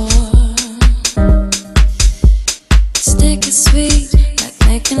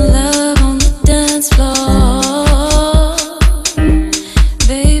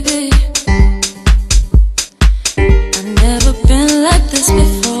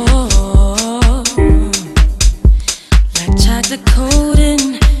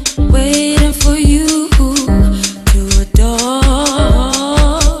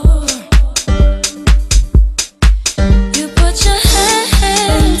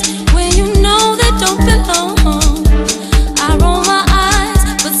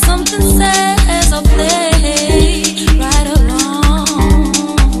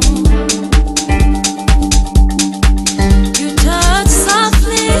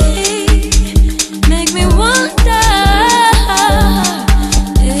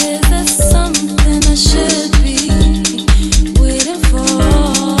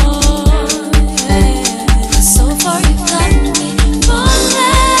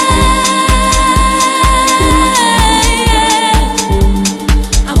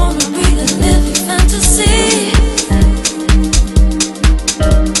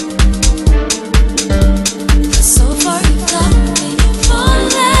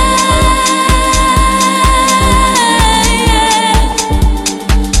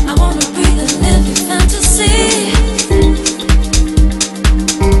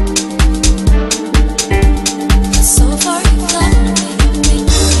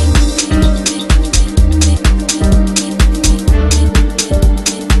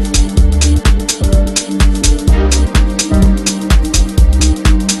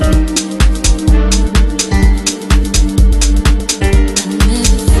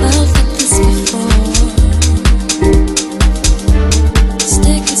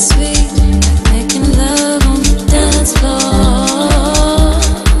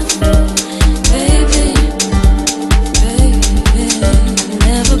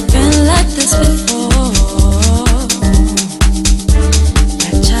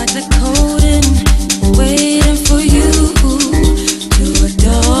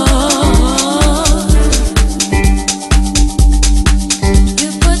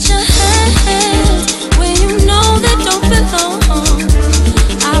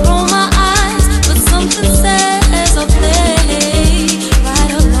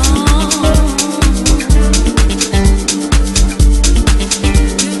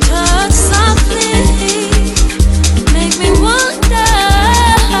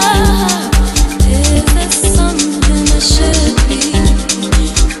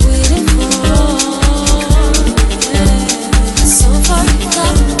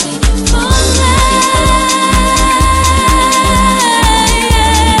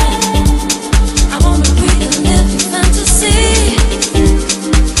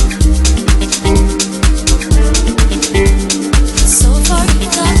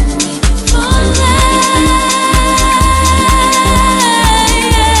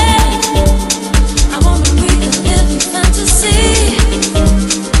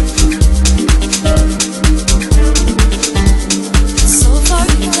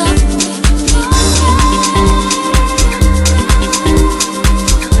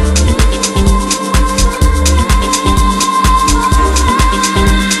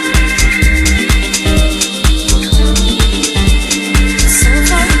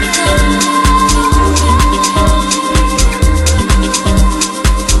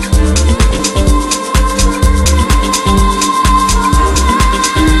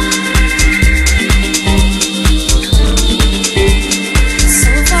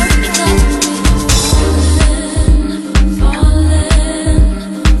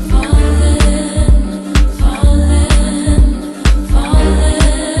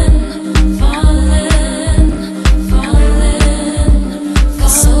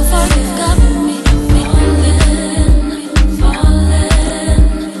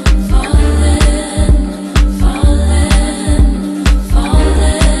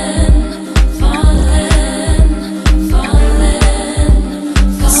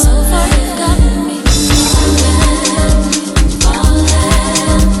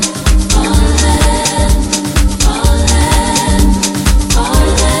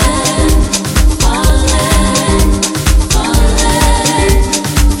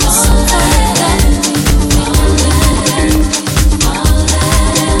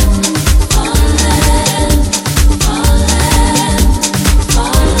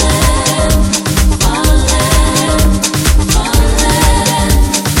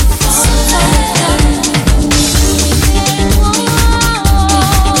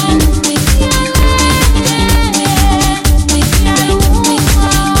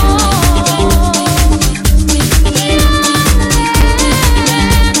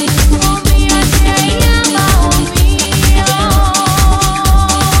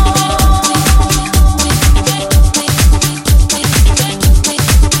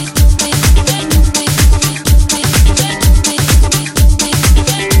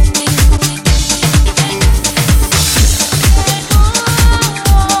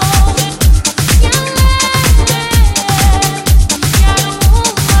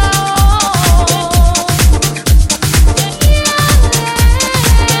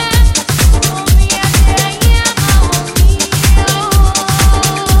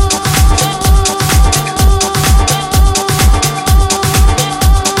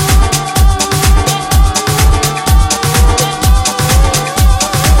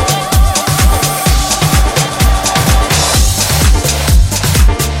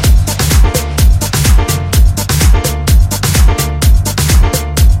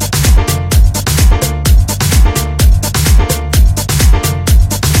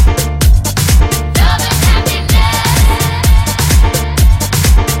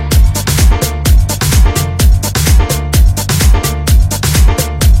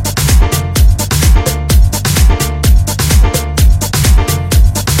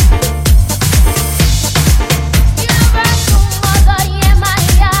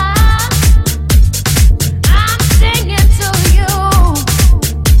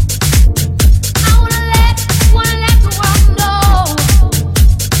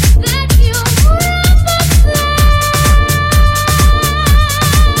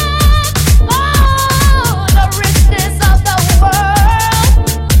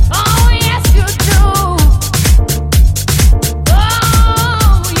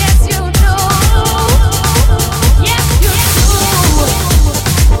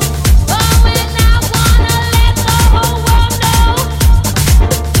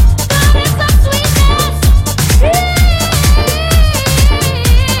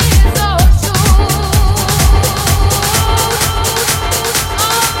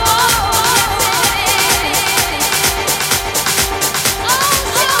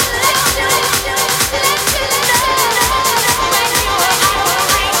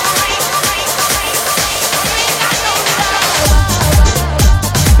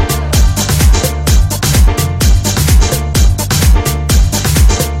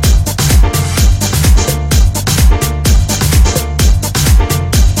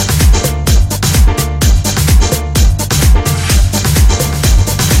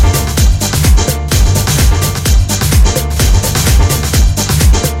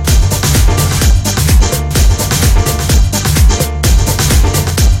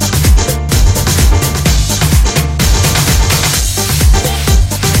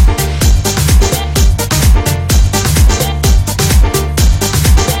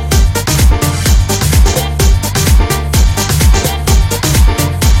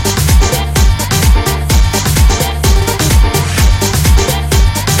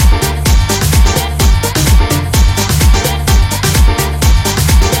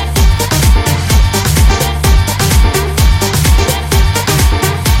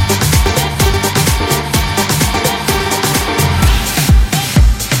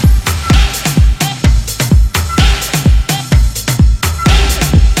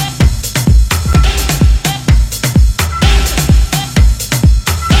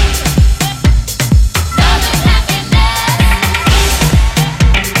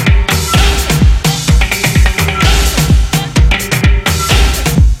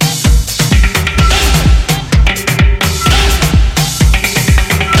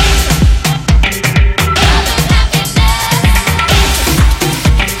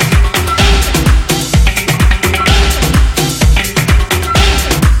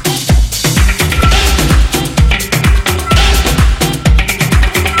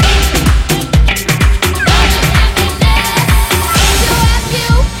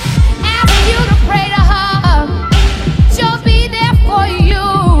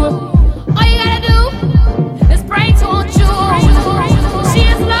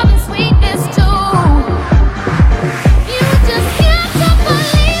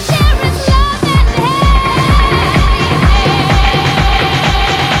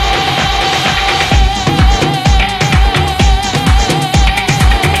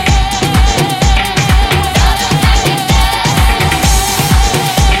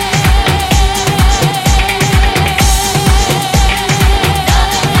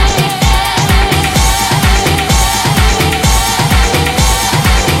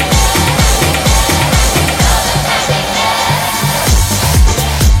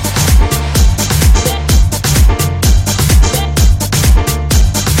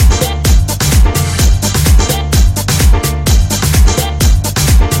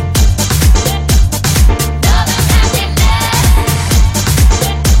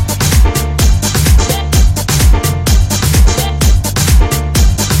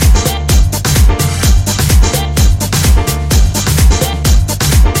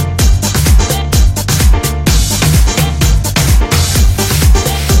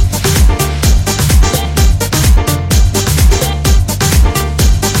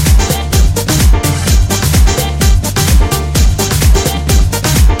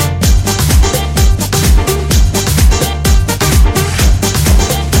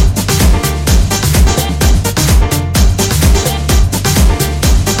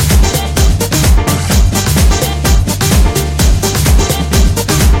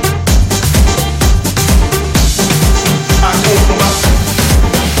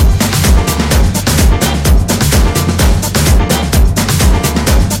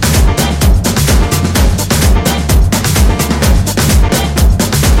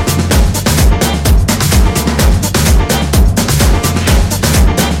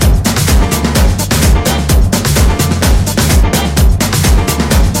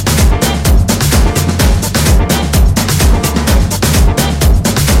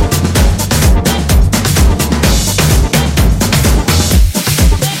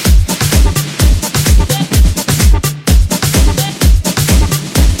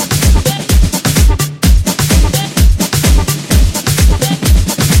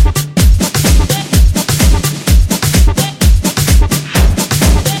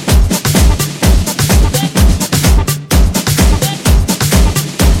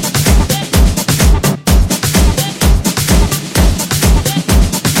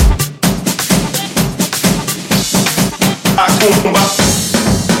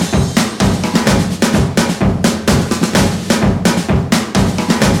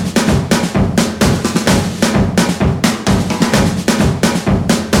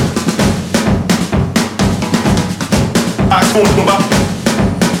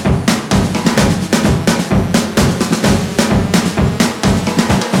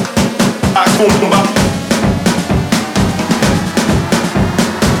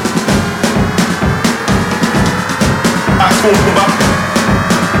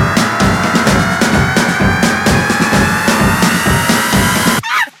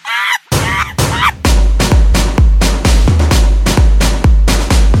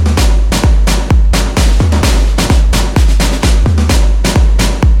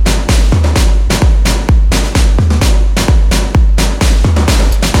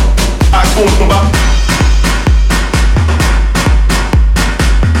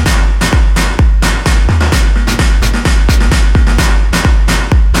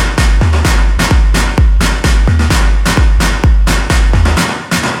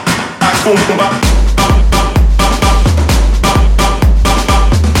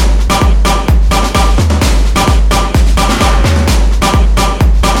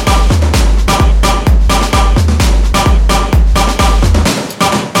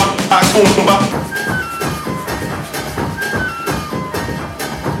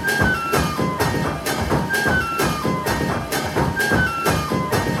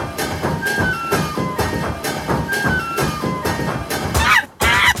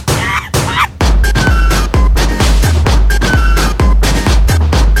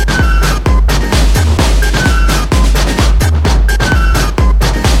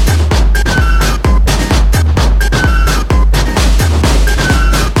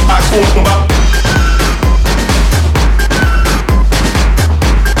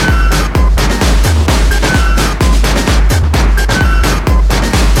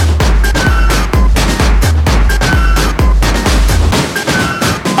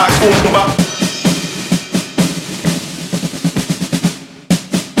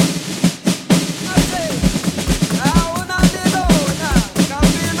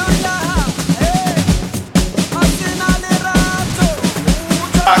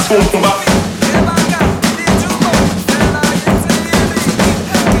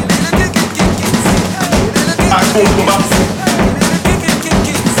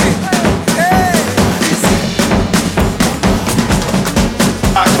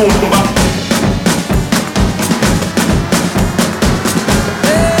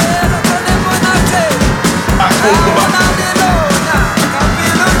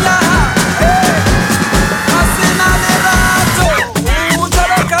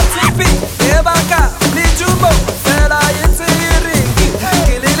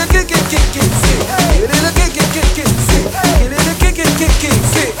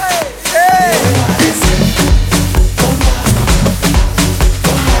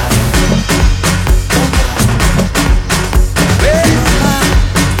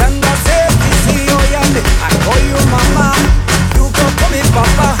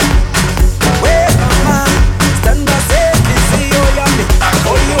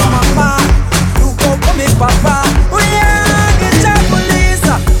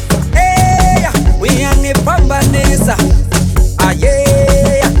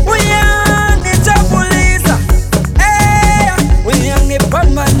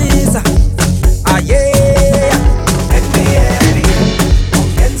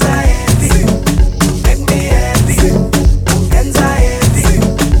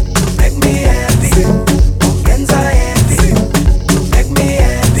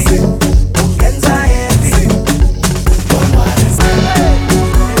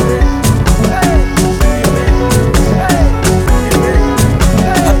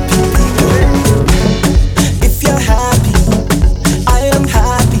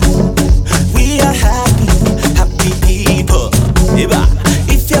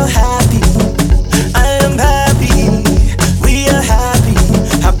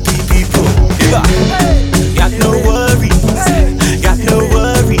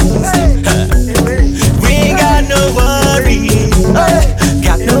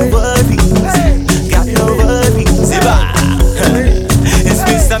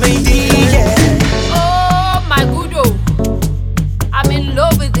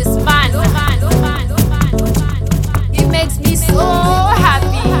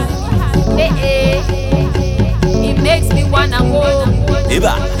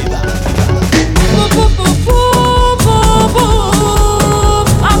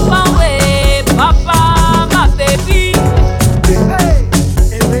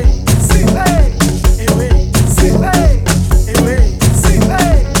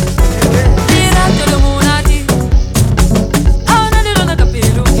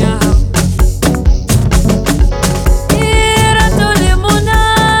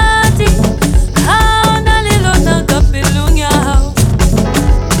Limonati, ah, na lilo na kapilunga.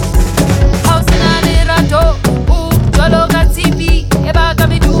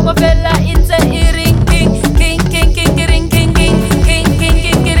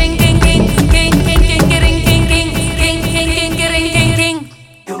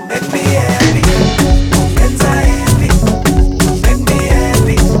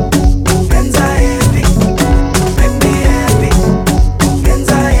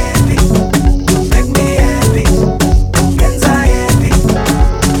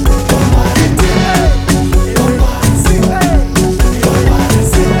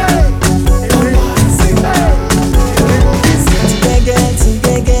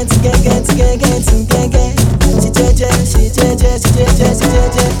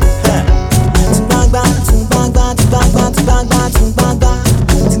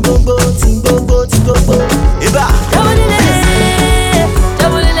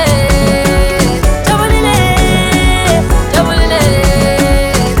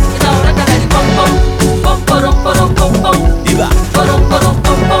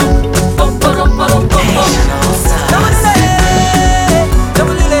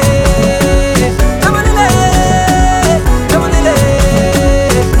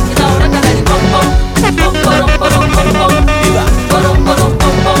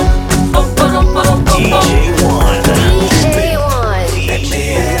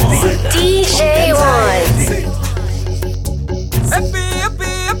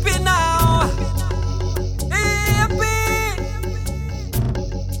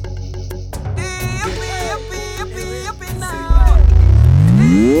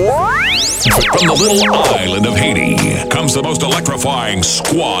 From the little island of Haiti comes the most electrifying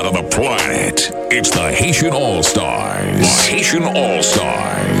squad on the planet. It's the Haitian All-Stars. The Haitian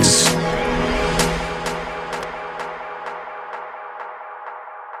All-Stars.